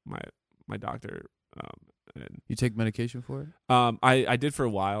my doctor. And you take medication for it? I did for a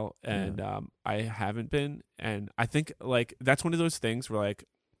while, and I haven't been, and I think like that's one of those things where like,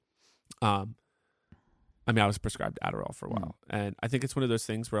 I mean, I was prescribed Adderall for a while, and I think it's one of those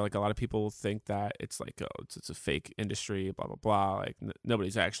things where like a lot of people think that it's like, oh, it's a fake industry, blah blah blah. Like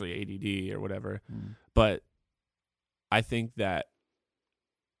nobody's actually ADD or whatever, but I think that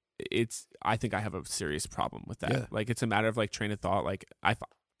I think I have a serious problem with that. Like it's a matter of like train of thought. Like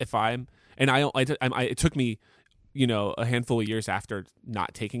if I'm, and it took me, you know, a handful of years after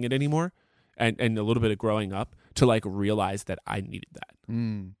not taking it anymore, and a little bit of growing up to like realize that I needed that.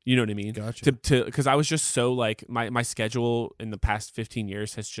 You know what I mean? Gotcha. Because I was just so like my schedule in the past 15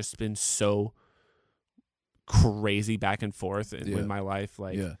 years has just been so crazy back and forth in my life.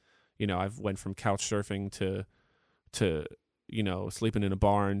 Like, you know, I've went from couch surfing to you know, sleeping in a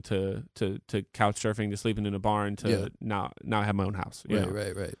barn to couch surfing to sleeping in a barn to now I have my own house. You know?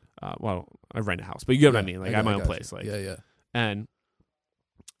 Right. Well, I rent a house, but you get what I mean. Like I have my own place. Like and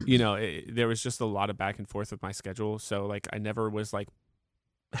you know, there was just a lot of back and forth with my schedule. So like I never was like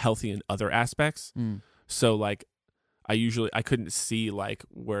healthy in other aspects. So like I couldn't see like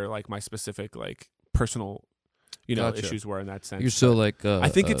where like my specific like personal, you know, issues were in that sense. You're so like I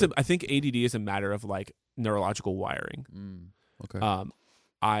think I think ADD is a matter of like neurological wiring.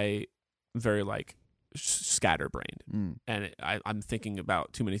 I very like scatterbrained, and I'm thinking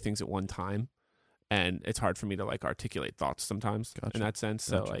about too many things at one time, and it's hard for me to like articulate thoughts sometimes in that sense.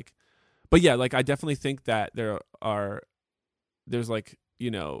 So like, but yeah, like I definitely think that there's like,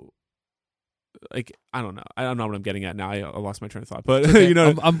 you know, like I don't know what I'm getting at now. I lost my train of thought, but you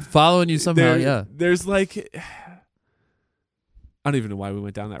know, I'm following you somehow. There's like, I don't even know why we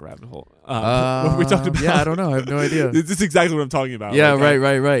went down that rabbit hole. What were we talking about? Yeah, I don't know. I have no idea. This is exactly what I'm talking about. Yeah, like,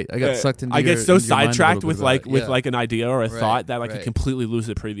 right. I got sucked into. I get so sidetracked with like like an idea or a Right, thought that like I right. completely lose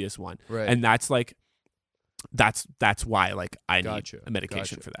the previous one. Right. And that's like, that's why like I Gotcha. need a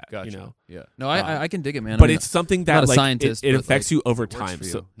medication for that. Gotcha. You know. Yeah. No, I can dig it, man. But it's something that not a like scientist, it but, affects like, you over works time. for you,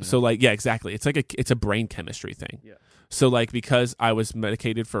 So you know? so like yeah, exactly. It's like it's a brain chemistry thing. Yeah. So like because I was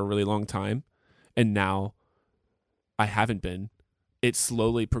medicated for a really long time, and now I haven't been. It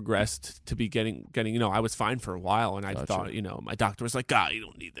slowly progressed to be getting. You know, I was fine for a while, and I thought, you know, my doctor was like, "God, you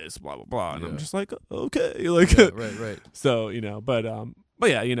don't need this," blah blah blah, and I'm just like, okay, like, right. So you know, but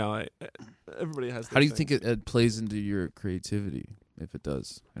yeah, you know, everybody has. How do you think it plays into your creativity? If it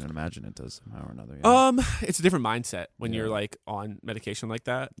does, I don't imagine it does somehow or another. It's a different mindset when you're like on medication like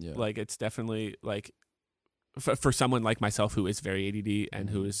that. Yeah. Like it's definitely like for someone like myself who is very ADD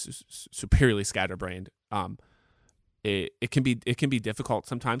and who is superiorly scatterbrained. it can be difficult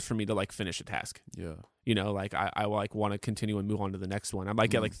sometimes for me to like finish a task. Yeah. You know, like I like want to continue and move on to the next one. I might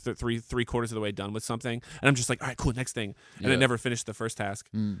get like three quarters of the way done with something, and I'm just like, all right, cool, next thing, and I never finished the first task.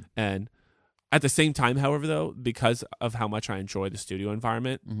 And at the same time, however, though, because of how much I enjoy the studio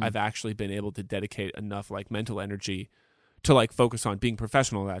environment, I've actually been able to dedicate enough like mental energy to like focus on being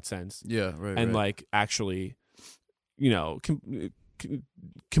professional in that sense. Yeah, right. And like actually, you know,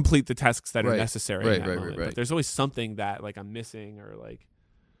 complete the tasks that are necessary. in that moment. But there's always something that like I'm missing or like,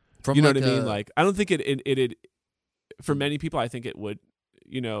 From you know like what I mean? Like, I don't think it for many people, I think it would,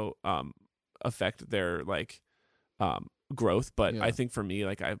 you know, affect their like growth. But I think for me,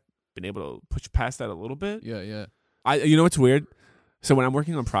 like I've been able to push past that a little bit. Yeah, yeah. You know what's weird? So when I'm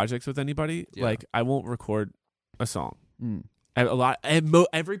working on projects with anybody, like I won't record a song.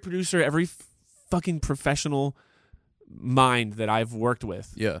 Every producer, every fucking professional mind that I've worked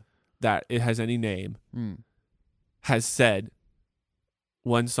with, that it has any name, has said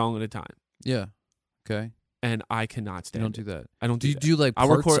one song at a time. Yeah. Okay. And I cannot stand. You don't do that. I don't do. You do like I'll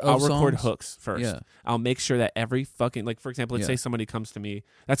parts record songs? hooks first. Yeah. I'll make sure that every fucking like, for example, let's say somebody comes to me.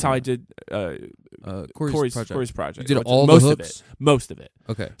 That's how I did Corey's project. You did all the hooks? Most of it.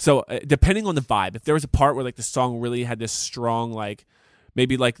 Okay. So depending on the vibe, if there was a part where like the song really had this strong like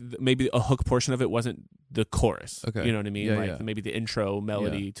maybe a hook portion of it wasn't the chorus. Okay. You know what I mean? Yeah, like maybe the intro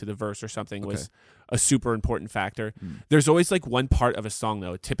melody to the verse or something was a super important factor. Mm. There's always like one part of a song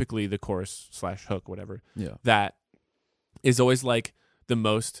though, typically the chorus / hook, whatever. Yeah. That is always like the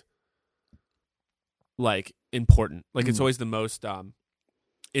most like important. Like it's always the most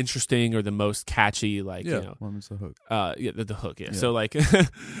interesting or the most catchy, like you know, one is the hook. The hook. Yeah. So like, you get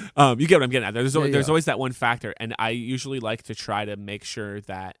what I'm getting at. There's always that one factor, and I usually like to try to make sure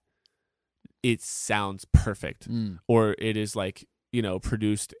that it sounds perfect, or it is like, you know,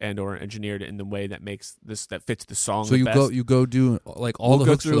 produced and or engineered in the way that makes this that fits the song. So the best. you go do like all the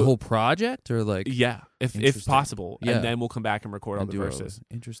hooks for the whole project, or like if possible, and then we'll come back and record all the verses.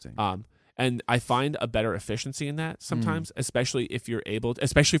 Interesting. And I find a better efficiency in that sometimes, especially if you're able to,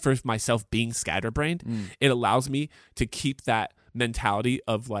 especially for myself being scatterbrained, it allows me to keep that mentality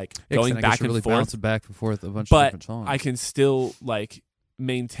of like going back and really forth, bouncing back and forth a bunch but of different songs. I can still like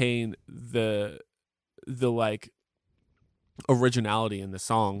maintain the like originality in the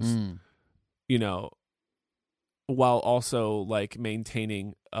songs, you know, while also like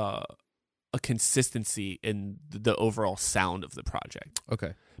maintaining a consistency in the overall sound of the project.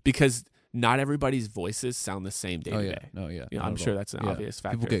 Okay. Because not everybody's voices sound the same day to day. No, yeah. You know, I'm sure that's an obvious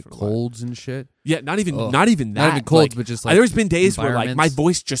factor. People get colds and shit. Yeah, not even that. Not even colds, like, but just like there's been days where like my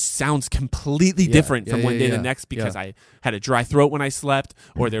voice just sounds completely different from one day to the next because I had a dry throat when I slept,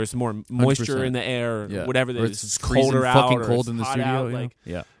 or there was more moisture 100%. in the air, or whatever. Or It's freezing colder out, fucking or cold it's in the hot studio. out, You know? like,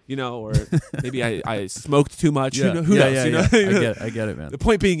 Yeah. you know, or maybe I smoked too much. Who knows? Yeah, you know? I get it, man. The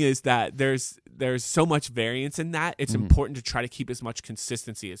point being is that there's so much variance in that. It's important to try to keep as much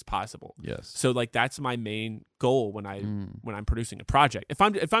consistency as possible. Yes. So like that's my main goal when I'm producing a project. If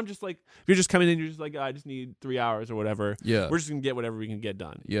I'm just like, if you're just coming in, you're just like, I just need 3 hours or whatever. Yeah. We're just gonna get whatever we can get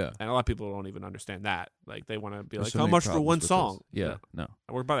done. Yeah. And a lot of people don't even understand that. Like they want to be like, so how many much for problems one with song? this. Yeah. No.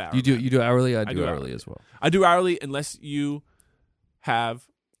 I work by the hour. You do hourly. I do do hourly. hourly as well. I do hourly unless you have.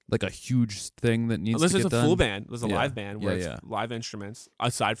 Like a huge thing that needs Unless to get there's a done. full band, there's a live band where Yeah, it's live instruments.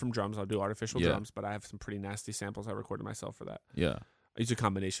 Aside from drums, I'll do artificial Yeah. drums, but I have some pretty nasty samples I recorded myself for that. Yeah. I use a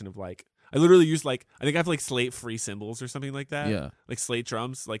combination of like, I literally use like, I think I have like Slate free cymbals or something like that. Yeah. Like Slate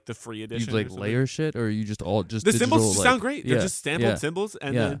drums, like the free You edition. like or something. layer shit, or you just all just The digital, cymbals like, sound great. They're yeah, just sampled yeah. cymbals,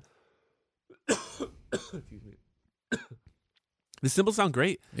 and Yeah. then excuse me. The cymbals sound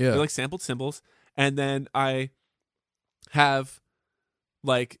great. Yeah. They're like sampled cymbals, and then I have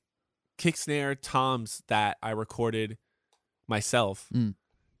like kick snare toms that I recorded myself.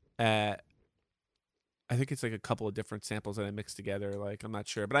 I think it's like a couple of different samples that I mixed together. Like I'm not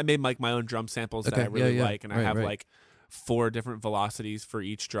sure, but I made like my own drum samples that I really like, and I have like 4 different velocities for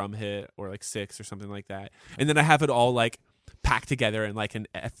each drum hit, or like 6 or something like that. And then I have it all like packed together in like an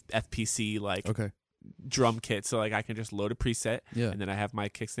FPC like drum kit, so like I can just load a preset, and then I have my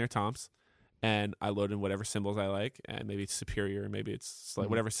kick snare toms, and I load in whatever cymbals I like, and maybe it's Superior, maybe it's like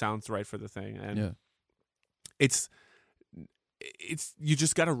whatever sounds right for the thing, and it's you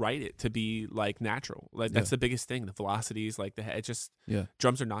just got to write it to be like natural. Like that's the biggest thing. The velocities, like it just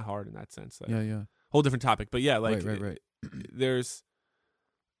drums are not hard in that sense. Like, whole different topic, but yeah, like right. There's.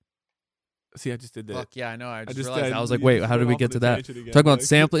 See, I just did that. Fuck yeah, I know. I just just realized. did- I was like, you wait, just how did went we off get on to a that? tangent again, Talking about like-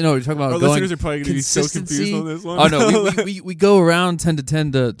 sampling. No, we're talking about Our going. listeners are probably going to be so confused consistency. on this one. Oh no, we go around 10 to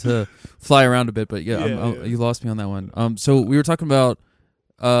 10 to fly around a bit, but you lost me on that one. So we were talking about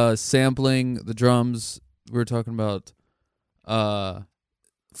sampling the drums we were talking about,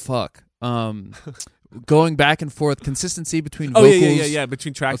 going back and forth, consistency between Oh vocals. yeah.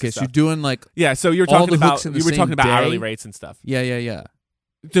 Between tracks. Okay, and so stuff. you're doing like So you're all talking the about hooks in the you were same talking about day? hourly rates and stuff. yeah.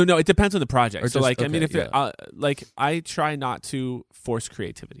 So no, it depends on the project. Or So just- like I mean, okay, if it, like I try not to force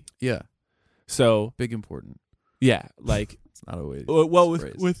creativity. Yeah, So big important. yeah, like It's not always well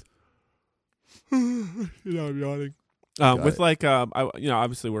phrase. with I'm yawning. Got With it. like I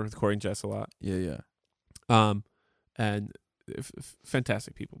obviously work with Corey and Jess a lot. Yeah. And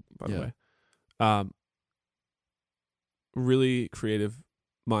fantastic people, by the Yeah. way. Really creative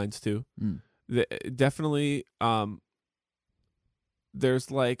minds too. Definitely.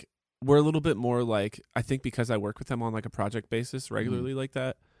 There's like we're a little bit more like I think because I work with them on like a project basis regularly like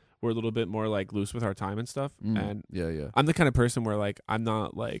that. We're a little bit more like loose with our time and stuff. And Yeah. I'm the kind of person where like I'm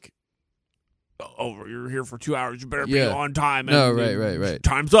not like, oh, you're here for 2 hours, you better be Yeah. on time. And, No, and right.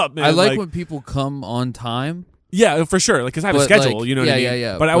 Time's up, man. I like when people come on time. Yeah, for sure. Like, because I have a But, schedule, like, you know what I mean?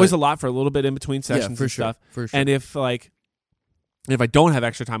 yeah. But I always allot for a little bit in between Yeah, sessions for and sure. stuff. For sure. And if I don't have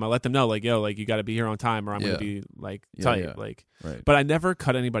extra time, I let them know, like, yo, like, you got to be here on time or I'm going Yeah. to be, like, Yeah, tight. yeah. Like, Right. but I never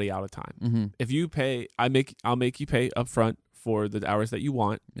cut anybody out of time. Mm-hmm. If you pay, I'll make you pay up front for the hours that you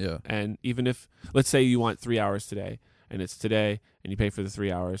want. Yeah. And even if, let's say you want 3 hours today and it's today and you pay for the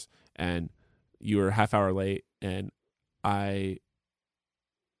 3 hours and you were a half hour late and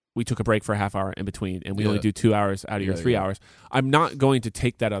we took a break for a half hour in between and we only Yeah. do 2 hours out of your 3 Yeah. hours. I'm not going to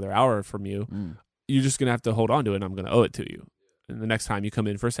take that other hour from you. Mm. You're just going to have to hold on to it and I'm going to owe it to you. And the next time you come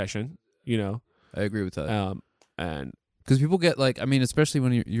in for a session, you know, I agree with that. and Because people get like, I mean, especially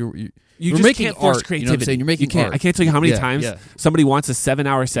when you're you You're just making can't force art, creativity. you know what I'm saying? You're making you can't. art. I can't tell you how many Yeah, times yeah. somebody wants a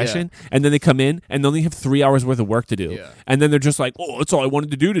 7-hour session and then they come in and they only have 3 hours worth of work to do. Yeah. And then they're just like, oh, that's all I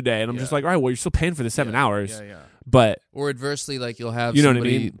wanted to do today. And I'm Yeah. just like, all right, well, you're still paying for the 7 hours. Yeah. But Or adversely, like you'll have you know what I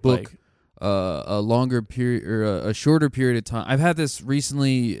somebody mean? book Like, a longer period or a shorter period of time. I've had this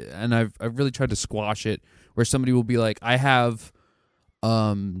recently, and I've really tried to squash it. Where somebody will be like, I have, X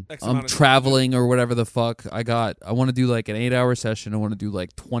amount I'm of traveling or whatever the fuck. I want to do like an 8-hour session. I want to do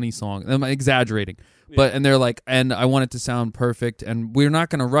like 20 songs. I'm exaggerating, but and they're like, and I want it to sound perfect. And we're not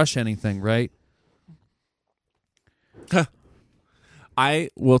going to rush anything, right? I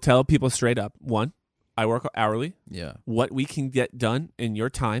will tell people straight up, one, I work hourly. Yeah, What we can get done in your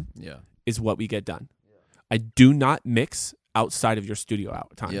time yeah, is what we get done. I do not mix outside of your studio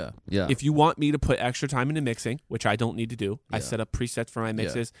out time. yeah. If you want me to put extra time into mixing, which I don't need to do, I Yeah. set up presets for my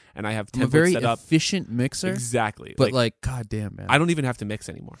mixes and I have I'm a templates very set up. efficient mixer, Exactly. but like, goddamn, man, I don't even have to mix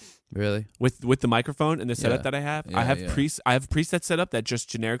anymore. really. With the microphone and the setup Yeah. that I have, Yeah, I have yeah. I have presets set up that just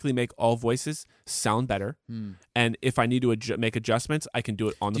generically make all voices sound better. And if I need to make adjustments, I can do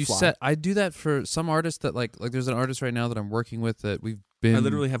it on the fly. I do that for some artists that like there's an artist right now that I'm working with that we've been I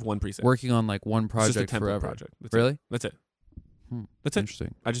literally have one preset. working on like one It's just a project template forever. project. That's Really? It. That's it. Hmm. That's it.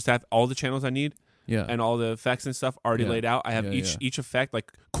 Interesting. I just have all the channels I need Yeah. and all the effects and stuff already Yeah. laid out. I have Yeah, each effect,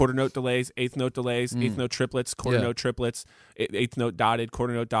 like quarter note delays, eighth note delays, eighth note triplets, quarter Yeah. note triplets, eighth note dotted,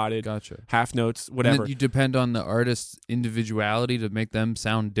 quarter note dotted, Gotcha. half notes, And whatever. then you depend on the artist's individuality to make them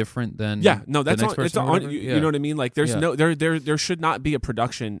sound different than Yeah, no, the that's next on. It's person or on. whatever? You know what I mean? Like, there's Yeah. no there should not be a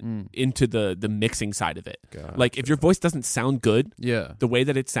production into the mixing side of it. Gotcha. Like, if your voice doesn't sound good, Yeah. the way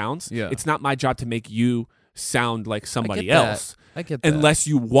that it sounds, Yeah. it's not my job to make you sound like somebody get that. else. I get that. Unless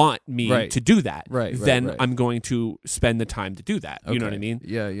you want me Right. to do that, Right, then right. I'm going to spend the time to do that. You know what I Okay. mean?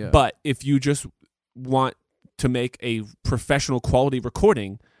 Yeah, yeah. But if you just want to make a professional quality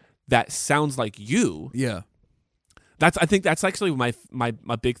recording that sounds like you, yeah. I think that's actually my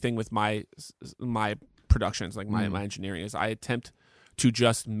big thing with my productions, like my engineering, is I attempt to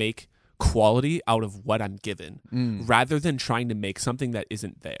just make quality out of what I'm given rather than trying to make something that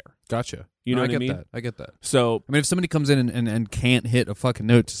isn't there. Gotcha. You know No, what I get mean? That. I get that. So I mean, if somebody comes in and can't hit a fucking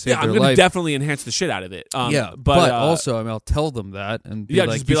note to save yeah, I'm their going to life, definitely enhance the shit out of it. yeah. but also, I mean, I'll tell them that and be Yeah,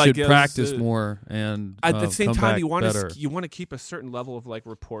 like, just be you like, should yeah, practice this, more and at the same come time, back you want better. to keep a certain level of like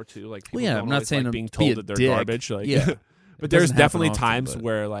rapport too. Like, people Well, yeah, don't I'm not always saying like to being be told a that they're dick. garbage. Like, Yeah. but It there's doesn't happen definitely often, times but-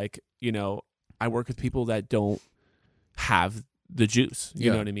 where, like, you know, I work with people that don't have the juice. You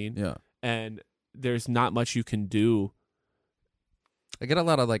Yeah. know what I mean? Yeah. And there's not much you can do. I get a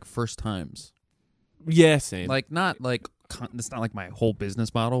lot of like first times. Yeah, same. Like not like it's not like my whole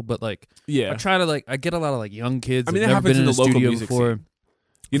business model, but like yeah, I try to like I get a lot of like young kids. I mean, who've that never happens been in in the a local studio music before. scene.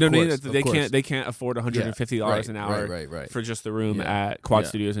 You know Of what I mean? course, That of they course. can't afford $150 right, an hour right. for just the room Yeah. at Quad Yeah.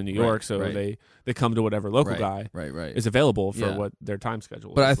 Studios in New Right, York. So right. they come to whatever local right, guy right. is available for Yeah. what their time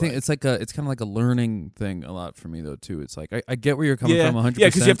schedule. But is I think like. it's like it's kind of like a learning thing a lot for me though too. It's like I get where you're coming Yeah. from 100%. Yeah,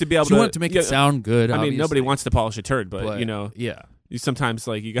 'cause you have to be able You to- want it to make yeah, it sound good. I mean, nobody obviously, wants to polish a turd, but you know, yeah. sometimes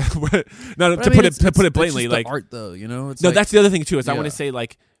like you got no But to I mean, put it it's plainly, just like the art though, you know. It's no, like, that's the other thing too. Is I want Yeah. to say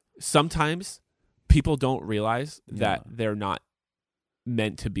like sometimes people don't realize that Yeah. they're not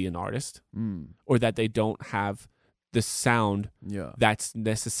meant to be an artist, Mm, or that they don't have the sound yeah. that's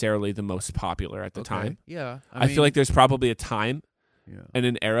necessarily the most popular at the Okay. time. Yeah. I feel like there's probably a time Yeah. and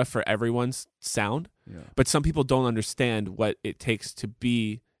an era for everyone's sound, Yeah. but some people don't understand what it takes to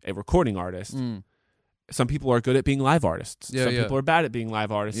be a recording artist. Mm, Some people are good at being live artists. Yeah, Some yeah. people are bad at being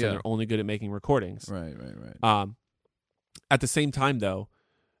live artists, Yeah. and they're only good at making recordings. right. Right. At the same time, though,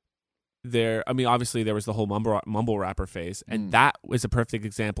 obviously there was the whole mumble rapper phase, and that was a perfect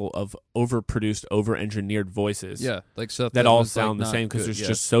example of overproduced, over-engineered voices. Yeah. Like stuff that all was, like, sound the not same because good. it's Yeah.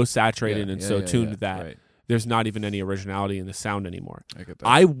 just so saturated and Yeah, so yeah, tuned yeah. that Right. there's not even any originality in the sound anymore. I get that.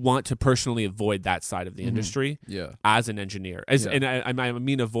 I want to personally avoid that side of the Mhm. industry Yeah. as an engineer. Yeah. And I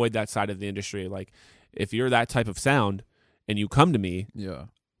mean avoid that side of the industry. Like, if you're that type of sound and you come to me, Yeah.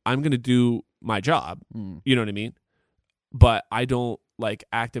 I'm going to do my job. Mm. You know what I mean? But I don't like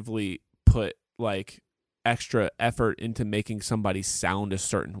actively put like extra effort into making somebody sound a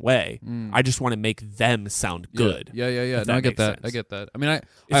certain way. Mm. I just want to make them sound good. Yeah. if No, that I get makes that. sense. I get that. I mean, I It's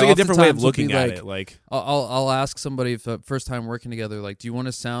like a different way of oftentimes will be looking at like, it. Like, I'll ask somebody if the first time working together, like, do you want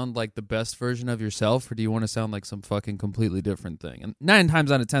to sound like the best version of yourself, or do you want to sound like some fucking completely different thing? And 9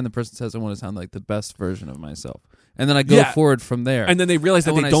 times out of 10, the person says, I want to sound like the best version of myself, and then I go Yeah. forward from there. and then they realize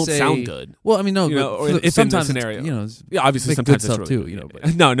that And when they I don't say- sound good. Well, I mean, no, You know, but or if in sometimes the it's, scenario. you know, it's- Yeah, obviously make sometimes good it's stuff really too, you know. good.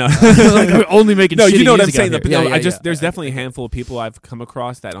 But No, like, I'm only making no, shitty you know what I'm music saying. out But here. no, Yeah, there's yeah. definitely a handful of people I've come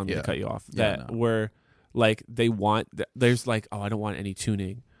across that I'm Yeah. gonna cut you off Yeah, that no. were like they want. There's like, oh, I don't want any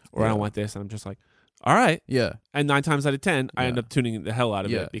tuning, or I Yeah. don't want this, and I'm just like, all right. Yeah, And 9 times out of 10, I end Yeah. up tuning the hell out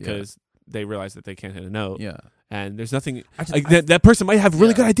of Yeah, it because they realize that they can't hit a note. yeah. And there's nothing I just- like that person might have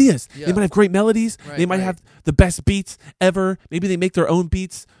really Yeah. good ideas. Yeah. They might have great melodies. Right, they might right. have the best beats ever. Maybe they make their own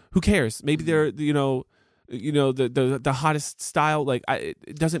beats. Who cares? Maybe they're the hottest style. Like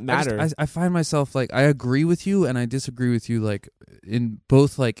it doesn't matter. I find myself like I agree with you and I disagree with you like in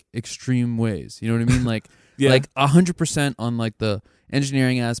both like extreme ways. You know what I mean? Like Yeah. like 100% on like the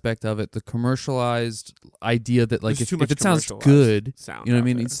engineering aspect of it, the commercialized idea that like There's too if much it sounds commercialized good, sound you know what I out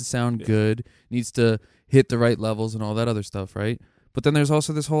mean? It there. needs to sound Yeah. good, needs to hit the right levels and all that other stuff, right? But then there's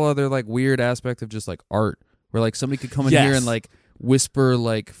also this whole other like weird aspect of just like art, where like somebody could come in here Yes. and like whisper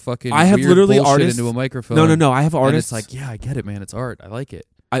like fucking I have weird literally bullshit artists- into a microphone. No. I have And artists. it's like, yeah, I get it, man. It's art. I like it.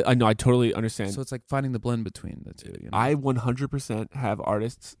 I know. I totally understand. So it's like finding the blend between the two. You know? I 100% have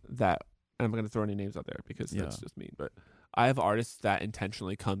artists that, and I'm going to throw any names out there because Yeah. that's just mean, but I have artists that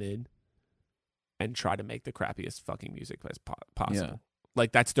intentionally come in and try to make the crappiest fucking music as possible. Yeah.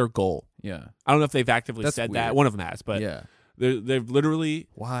 Like that's their goal. yeah, I don't know if they've actively That's said that. weird. One of them has, but yeah. they've literally,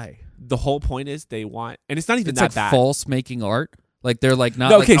 Why? the whole point is they want, and it's not even It's that like bad. false making art. Like they're like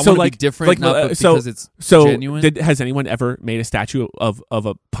not. No, like, okay, I so wanna like be different, like, not but so- because it's So genuine. has anyone ever made a statue of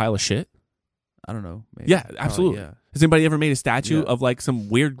a pile of shit? I don't know. Maybe. Yeah, Probably, absolutely. yeah. Has anybody ever made a statue Yeah. of like some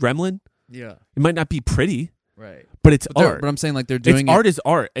weird gremlin? Yeah. It might not be pretty, Right. but it's But, art. but I'm saying like they're doing Art it. is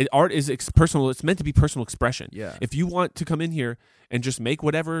art. Art is personal. It's meant to be personal expression. Yeah. If you want to come in here and just make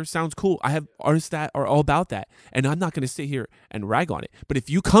whatever sounds cool, I have artists that are all about that, and I'm not going to sit here and rag on it. But if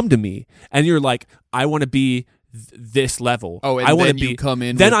you come to me and you're like, I want to be this level, Oh, and I want to then you be. come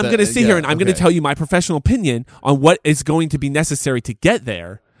in Then with I'm the- going to sit here and I'm going to okay. tell you my professional opinion on what is going to be necessary to get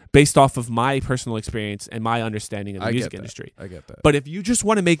there, based off of my personal experience and my understanding of the I music get that. industry. I get that. But if you just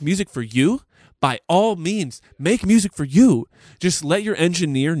want to make music for you, by all means, make music for you. Just let your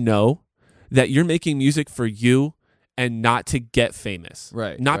engineer know that you're making music for you and not to get famous.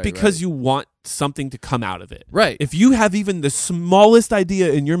 Right, Not right, because right. you want something to come out of it. Right. If you have even the smallest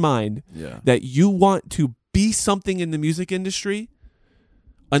idea in your mind Yeah. that you want to be something in the music industry,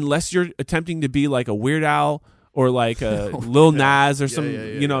 unless you're attempting to be like a Weird Al or like a Lil Nas or some,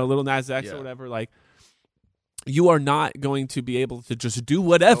 Lil Nas X Yeah. or whatever, like, you are not going to be able to just do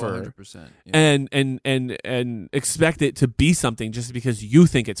whatever 100%. Yeah. and expect it to be something just because you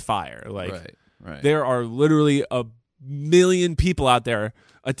think it's fire. Like, right. Right. there are literally a million people out there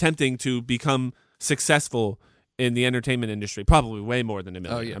attempting to become successful in the entertainment industry, probably way more than a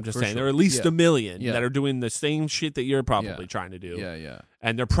million. Oh, yeah, I'm just for saying sure. there are at least Yeah. a million Yeah. that are doing the same shit that you're probably Yeah. trying to do. Yeah. Yeah.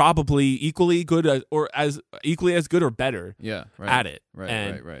 And they're probably equally good as equally as good or better Yeah. Right. at it. Right.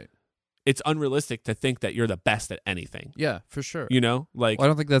 And Right. it's unrealistic to think that you're the best at anything. Yeah. For sure. You know? Like, Well, I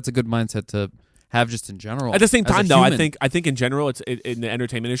don't think that's a good mindset to have just in general. at the same as a time, though, human. I think in general, in the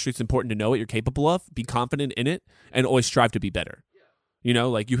entertainment industry, it's important to know what you're capable of, be confident in it, and always strive to be better. You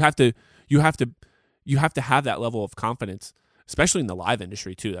know, like you have to have that level of confidence, especially in the live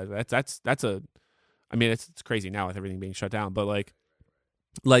industry too. That's a, I mean, it's crazy now with everything being shut down, but like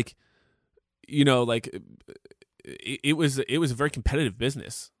like, you know, like it was a very competitive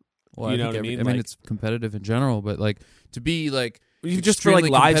business. Well, You know think what I mean? I mean, Like- it's competitive in general, but like to be like Just for like extremely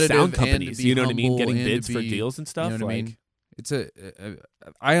live competitive sound and to companies, be you know what I mean? humble Getting and to bids for be- deals and stuff. You know what I like, mean? It's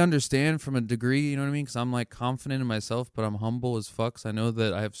I understand from a degree, you know what I mean? Because I'm like confident in myself, but I'm humble as fuck. 'Cause I know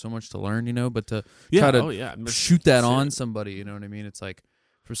that I have so much to learn, you know. But to yeah, try to oh yeah, shoot that on Serious. somebody, you know what I mean? It's like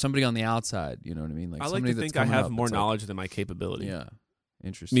for somebody on the outside, you know what I mean? Like I like somebody to that's think I coming have up, more it's like- knowledge than my capability. Yeah,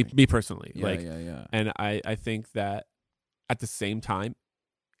 interesting. Me personally, yeah, like, yeah. and I think that at the same time,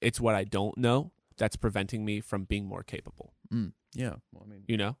 it's what I don't know that's preventing me from being more capable. Yeah. Well, I mean,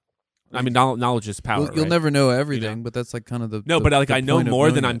 You know, Well, I mean, knowledge is power. you'll right? never know everything, You know? but that's like kind of the No, the- but like the I know point of more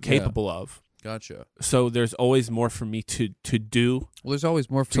than knowing I'm it. Yeah. capable of. Gotcha. So there's always more for me to do, Well, there's always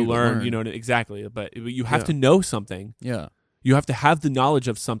more for to you learn. You know, exactly. But you have Yeah. to know something. Yeah. You have to have the knowledge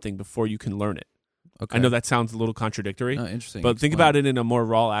of something before you can learn it. Okay. I know that sounds a little contradictory, No, interesting. but think about it in a more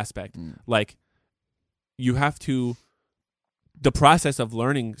raw aspect. Like, you have to. The process of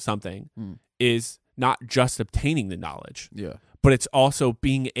learning something is not just obtaining the knowledge, Yeah. but it's also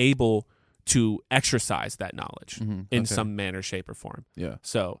being able to exercise that knowledge Mhm. in Okay. some manner, shape, or form. Yeah.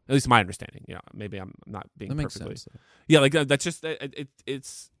 So, at least my understanding. Yeah, maybe I'm not being That makes perfectly. sense. Yeah, like that's just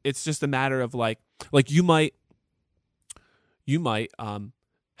it's just a matter of like you might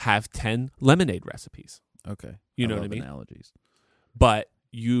have 10 lemonade recipes, Okay. You know what I love mean? Analogies. but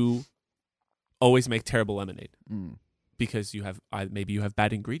you always make terrible lemonade Mm. because maybe you have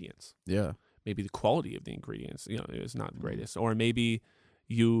bad ingredients. Yeah. Maybe the quality of the ingredients, is not the greatest, or maybe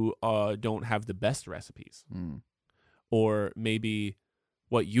you don't have the best recipes, Mm. or maybe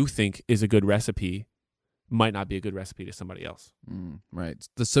what you think is a good recipe might not be a good recipe to somebody else. Right.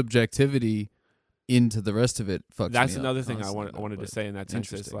 The subjectivity into the rest of it fucks That's me up another thing I constantly, wanted to but say in that sense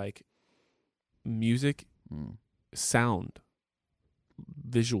is interesting. like music, Mm. sound,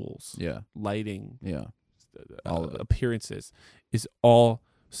 visuals, Yeah. lighting, Yeah. All of it. appearances is all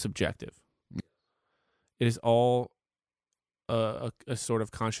subjective. It is all a sort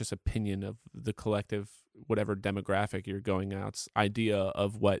of conscious opinion of the collective, whatever demographic you're going out's idea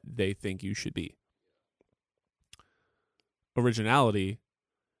of what they think you should be. Originality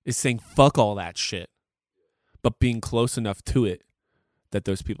is saying fuck all that shit, but being close enough to it that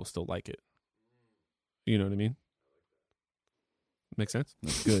those people still like it. You know what I mean? Make sense?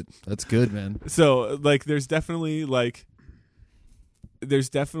 That's good. That's good, man. So like there's definitely like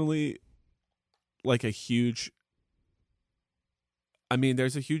a huge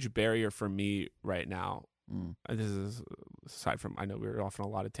there's a huge barrier for me right now. This is aside from, I know we're off on a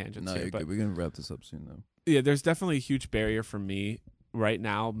lot of tangents No, here, you're but good. We're gonna wrap this up soon, though. yeah, there's definitely a huge barrier for me right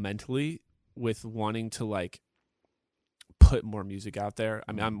now mentally with wanting to like put more music out there.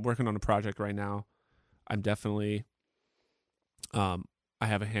 I mean, I'm working on a project right now. I'm definitely I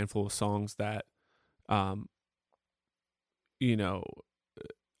have a handful of songs that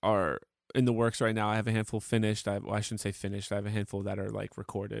are in the works right now. I have a handful finished. I shouldn't say finished. I have a handful that are like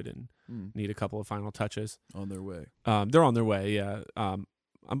recorded and need a couple of final touches. On their way. They're on their way. Yeah. I'm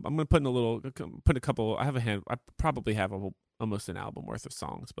gonna put a couple. I probably have almost an album worth of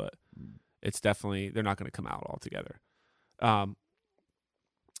songs, but it's definitely, they're not gonna come out all together.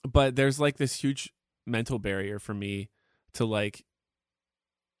 But there's like this huge mental barrier for me to like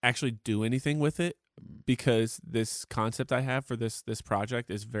actually do anything with it, because this concept I have for this project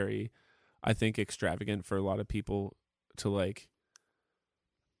is very, I think, extravagant for a lot of people to like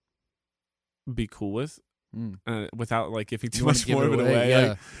be cool with, without like giving too much more of it away. Yeah.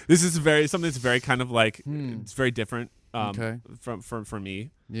 Like, this is something that's very kind of like it's very different Okay. from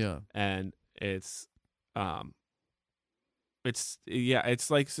me, Yeah. and it's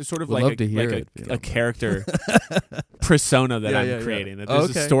like sort of We'd like love to hear it, if you a don't mind. character persona that Yeah, I'm yeah, yeah. creating. That Oh,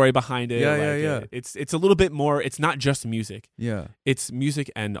 there's okay. a story behind it. Yeah, like, yeah, yeah. It's a little bit more. It's not just music. Yeah. It's music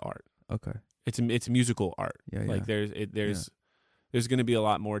and art. Okay. It's musical art. Yeah, Like yeah. there's going to be a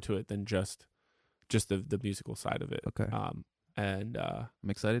lot more to it than just the musical side of it. Okay. And I'm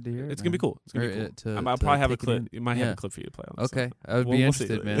excited to hear it. it's gonna be man. cool. It's gonna be Or, cool. to- I'll to probably have a take it clip. in. You might have Yeah. a clip for you to play on. Okay. So I would be we'll see.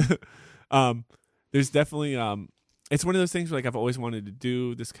 interested, man. There's definitely it's one of those things where, like, I've always wanted to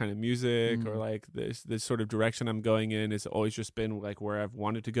do this kind of music, or like this sort of direction I'm going in. It's always just been like where I've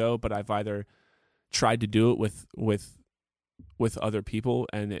wanted to go, but I've either tried to do it with other people,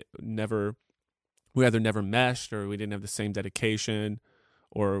 and we either never meshed, or we didn't have the same dedication,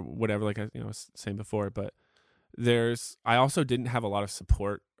 or whatever. Like I was saying before, but I also didn't have a lot of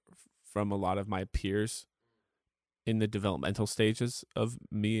support from a lot of my peers in the developmental stages of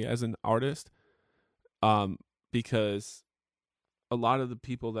me as an artist, because a lot of the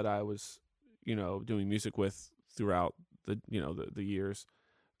people that I was doing music with throughout the years,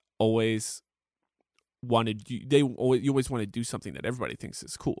 always wanted you always want to do something that everybody thinks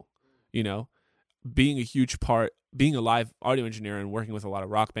is cool, being a live audio engineer and working with a lot of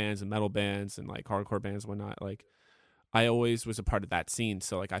rock bands and metal bands and like hardcore bands and whatnot, like I always was a part of that scene.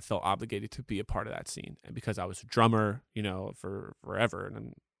 So like I felt obligated to be a part of that scene. And because I was a drummer, for forever, and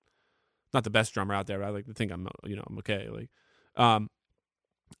I'm not the best drummer out there, but I like to think I'm okay. Like,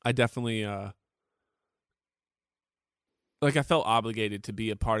 I definitely, like I felt obligated to be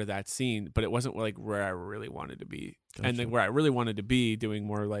a part of that scene, but it wasn't like where I really wanted to be. Gotcha. And then where I really wanted to be doing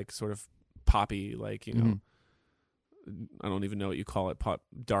more like sort of poppy, like, I don't even know what you call it, pop,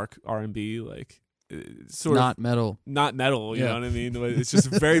 dark R&B, like sort not of metal. Not metal, you Yeah. know what I mean? It's just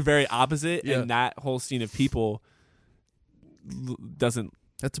very, very opposite. Yeah. And that whole scene of people doesn't,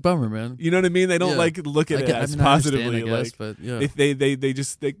 That's a bummer, man. you know what I mean? They don't Yeah. like look at it as positively. I guess, but yeah.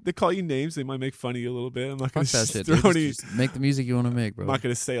 They call you names. They might make fun of you a little bit. I'm not going Fuck that to shit. throw dude. any. Just make the music you want to make, bro. I'm not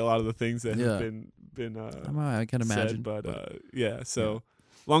going to say a lot of the things that Yeah. have been I can imagine. said, but yeah. So,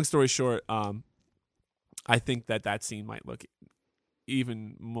 long story short, I think that scene might look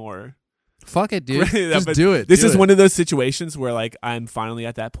even more. Fuck it, dude. great. Just But do it. This Do is it. one of those situations where like I'm finally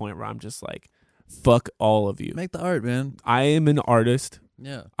at that point where I'm just like, fuck all of you. Make the art, man. I am an artist.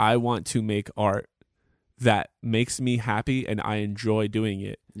 Yeah. I want to make art that makes me happy and I enjoy doing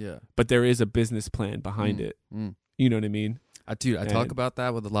it. Yeah. But there is a business plan behind it. Mm. You know what I mean? I talk And- about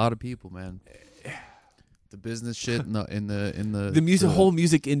that with a lot of people, man. The business shit in the whole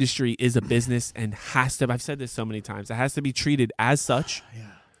music industry is a business and has to. I've said this so many times. It has to be treated as such,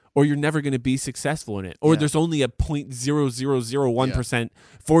 or you're never going to be successful in it. Or Yeah. there's only a 0.0001%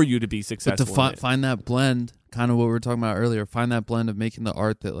 for you to be But successful. to in it. find that blend, kind of what we were talking about earlier, find that blend of making the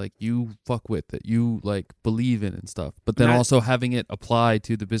art that like you fuck with, that you like believe in and stuff, but then That- also having it apply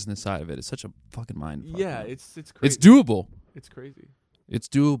to the business side of it. It's such a fucking mind fuck, Yeah, man. it's crazy. It's doable. It's crazy. It's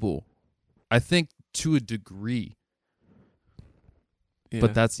doable. I think to a degree, Yeah.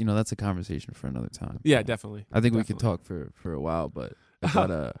 but that's a conversation for another time. yeah, definitely. I think we could Definitely. talk for a while, but I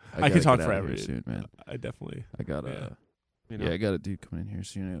gotta could talk get out of forever, here dude. soon, man. I definitely. I gotta. You know? Yeah, I got a dude coming in here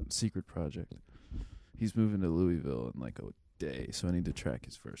soon. Secret project. He's moving to Louisville in like a day, so I need to track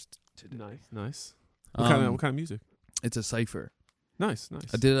his first today. Nice. What kind of music? It's a cipher. Nice.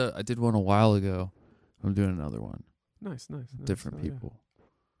 I did one a while ago. I'm doing another one. Nice. Different Oh, people. Yeah.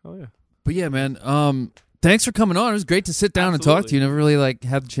 Oh yeah. But yeah, man. Thanks for coming on. It was great to sit down and talk to you. Never really like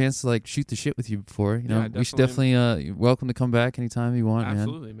had the chance to like shoot the shit with you before. You know, Yeah, we should definitely you're welcome to come back anytime you want, man.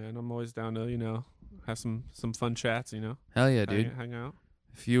 Absolutely, man. I'm always down to have some fun chats. Hell yeah, dude. Hang out.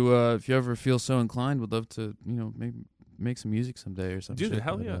 If you ever feel so inclined, would love to maybe make some music someday or something. Dude,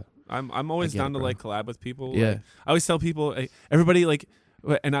 hell yeah. I'm always I get down it, to bro. like collab with people. Yeah. Like, I always tell people, everybody like,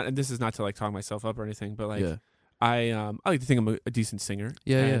 and this is not to like talk myself up or anything, but like yeah. I like to think I'm a decent singer.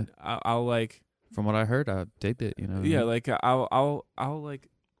 Yeah, and I'll like From what I heard, I digged it. You know. yeah, like I'll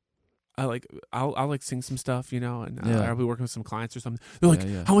sing some stuff, and Yeah. I'll be working with some clients or something. They're like,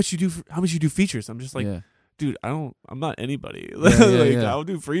 Yeah. how much you do features? I'm just like, yeah. dude, I'm not anybody. Yeah, like yeah. I'll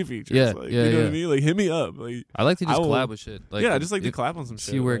do free features. Yeah, like, yeah, you know what yeah. I mean? Like hit me up. Like I like to just I will- collab with shit. Like, yeah, I just like to collab on some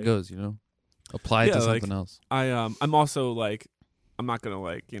shit. see where like, it goes. Apply it Yeah, to like- something else. I'm also like, I'm not gonna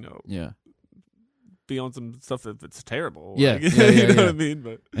like Yeah. be on some stuff that's terrible. Yeah, like, yeah, you yeah, know yeah. what I mean.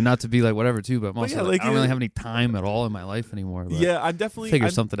 But And not to be like whatever too, but I'm also yeah, like, like, I don't really you- have any time at all in my life anymore. But yeah, I'm definitely figure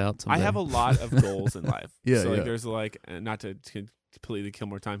I'm- something out. I Someday. have a lot of goals in life. Yeah, so like yeah. there's like not to completely kill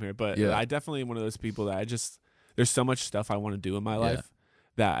more time here, but Yeah. I definitely am one of those people that there's so much stuff I want to do in my life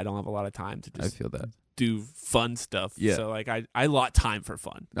that I don't have a lot of time to I just feel that. do fun stuff. Yeah. So like I allot time for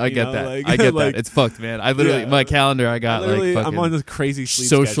fun. I you get know? that. Like, I get like, that. It's fucked, man. I literally Yeah. my calendar. I got literally, like fucking I'm on this crazy sleep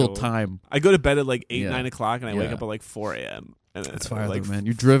social schedule. time. I go to bed at like 8, Yeah. 9 o'clock, and I wake Yeah. up at like 4 a.m. And then That's fire, like though, man.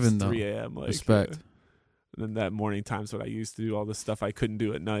 You're driven though. 3 a.m. Like, Respect. And then that morning time's what I used to do all the stuff I couldn't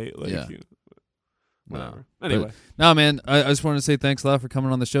do at night. Like, Yeah. whatever. No. Anyway, No, man. I just wanted to say thanks a lot for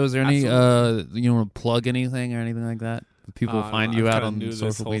coming on the show. Is there any Absolutely. you want to plug anything or anything like that? People find you I'm out kinda on new to this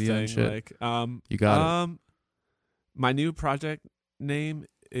social whole media and thing, shit. Like, You got it. My new project name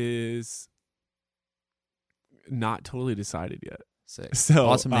is not totally decided yet. Sick. So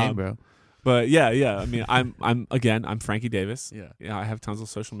Awesome name, bro. But yeah. I mean, I'm Frankie Davis. Yeah. Yeah, I have tons of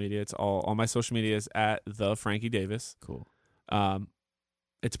social media. It's all my social media is at the Frankie Davis. Cool.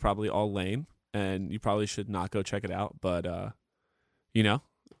 It's probably all lame, and you probably should not go check it out. But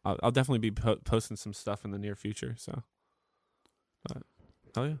I'll definitely be posting some stuff in the near future. So, but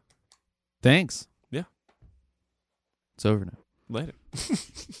hell yeah, Thanks. Yeah. It's over now. later.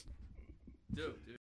 Dude.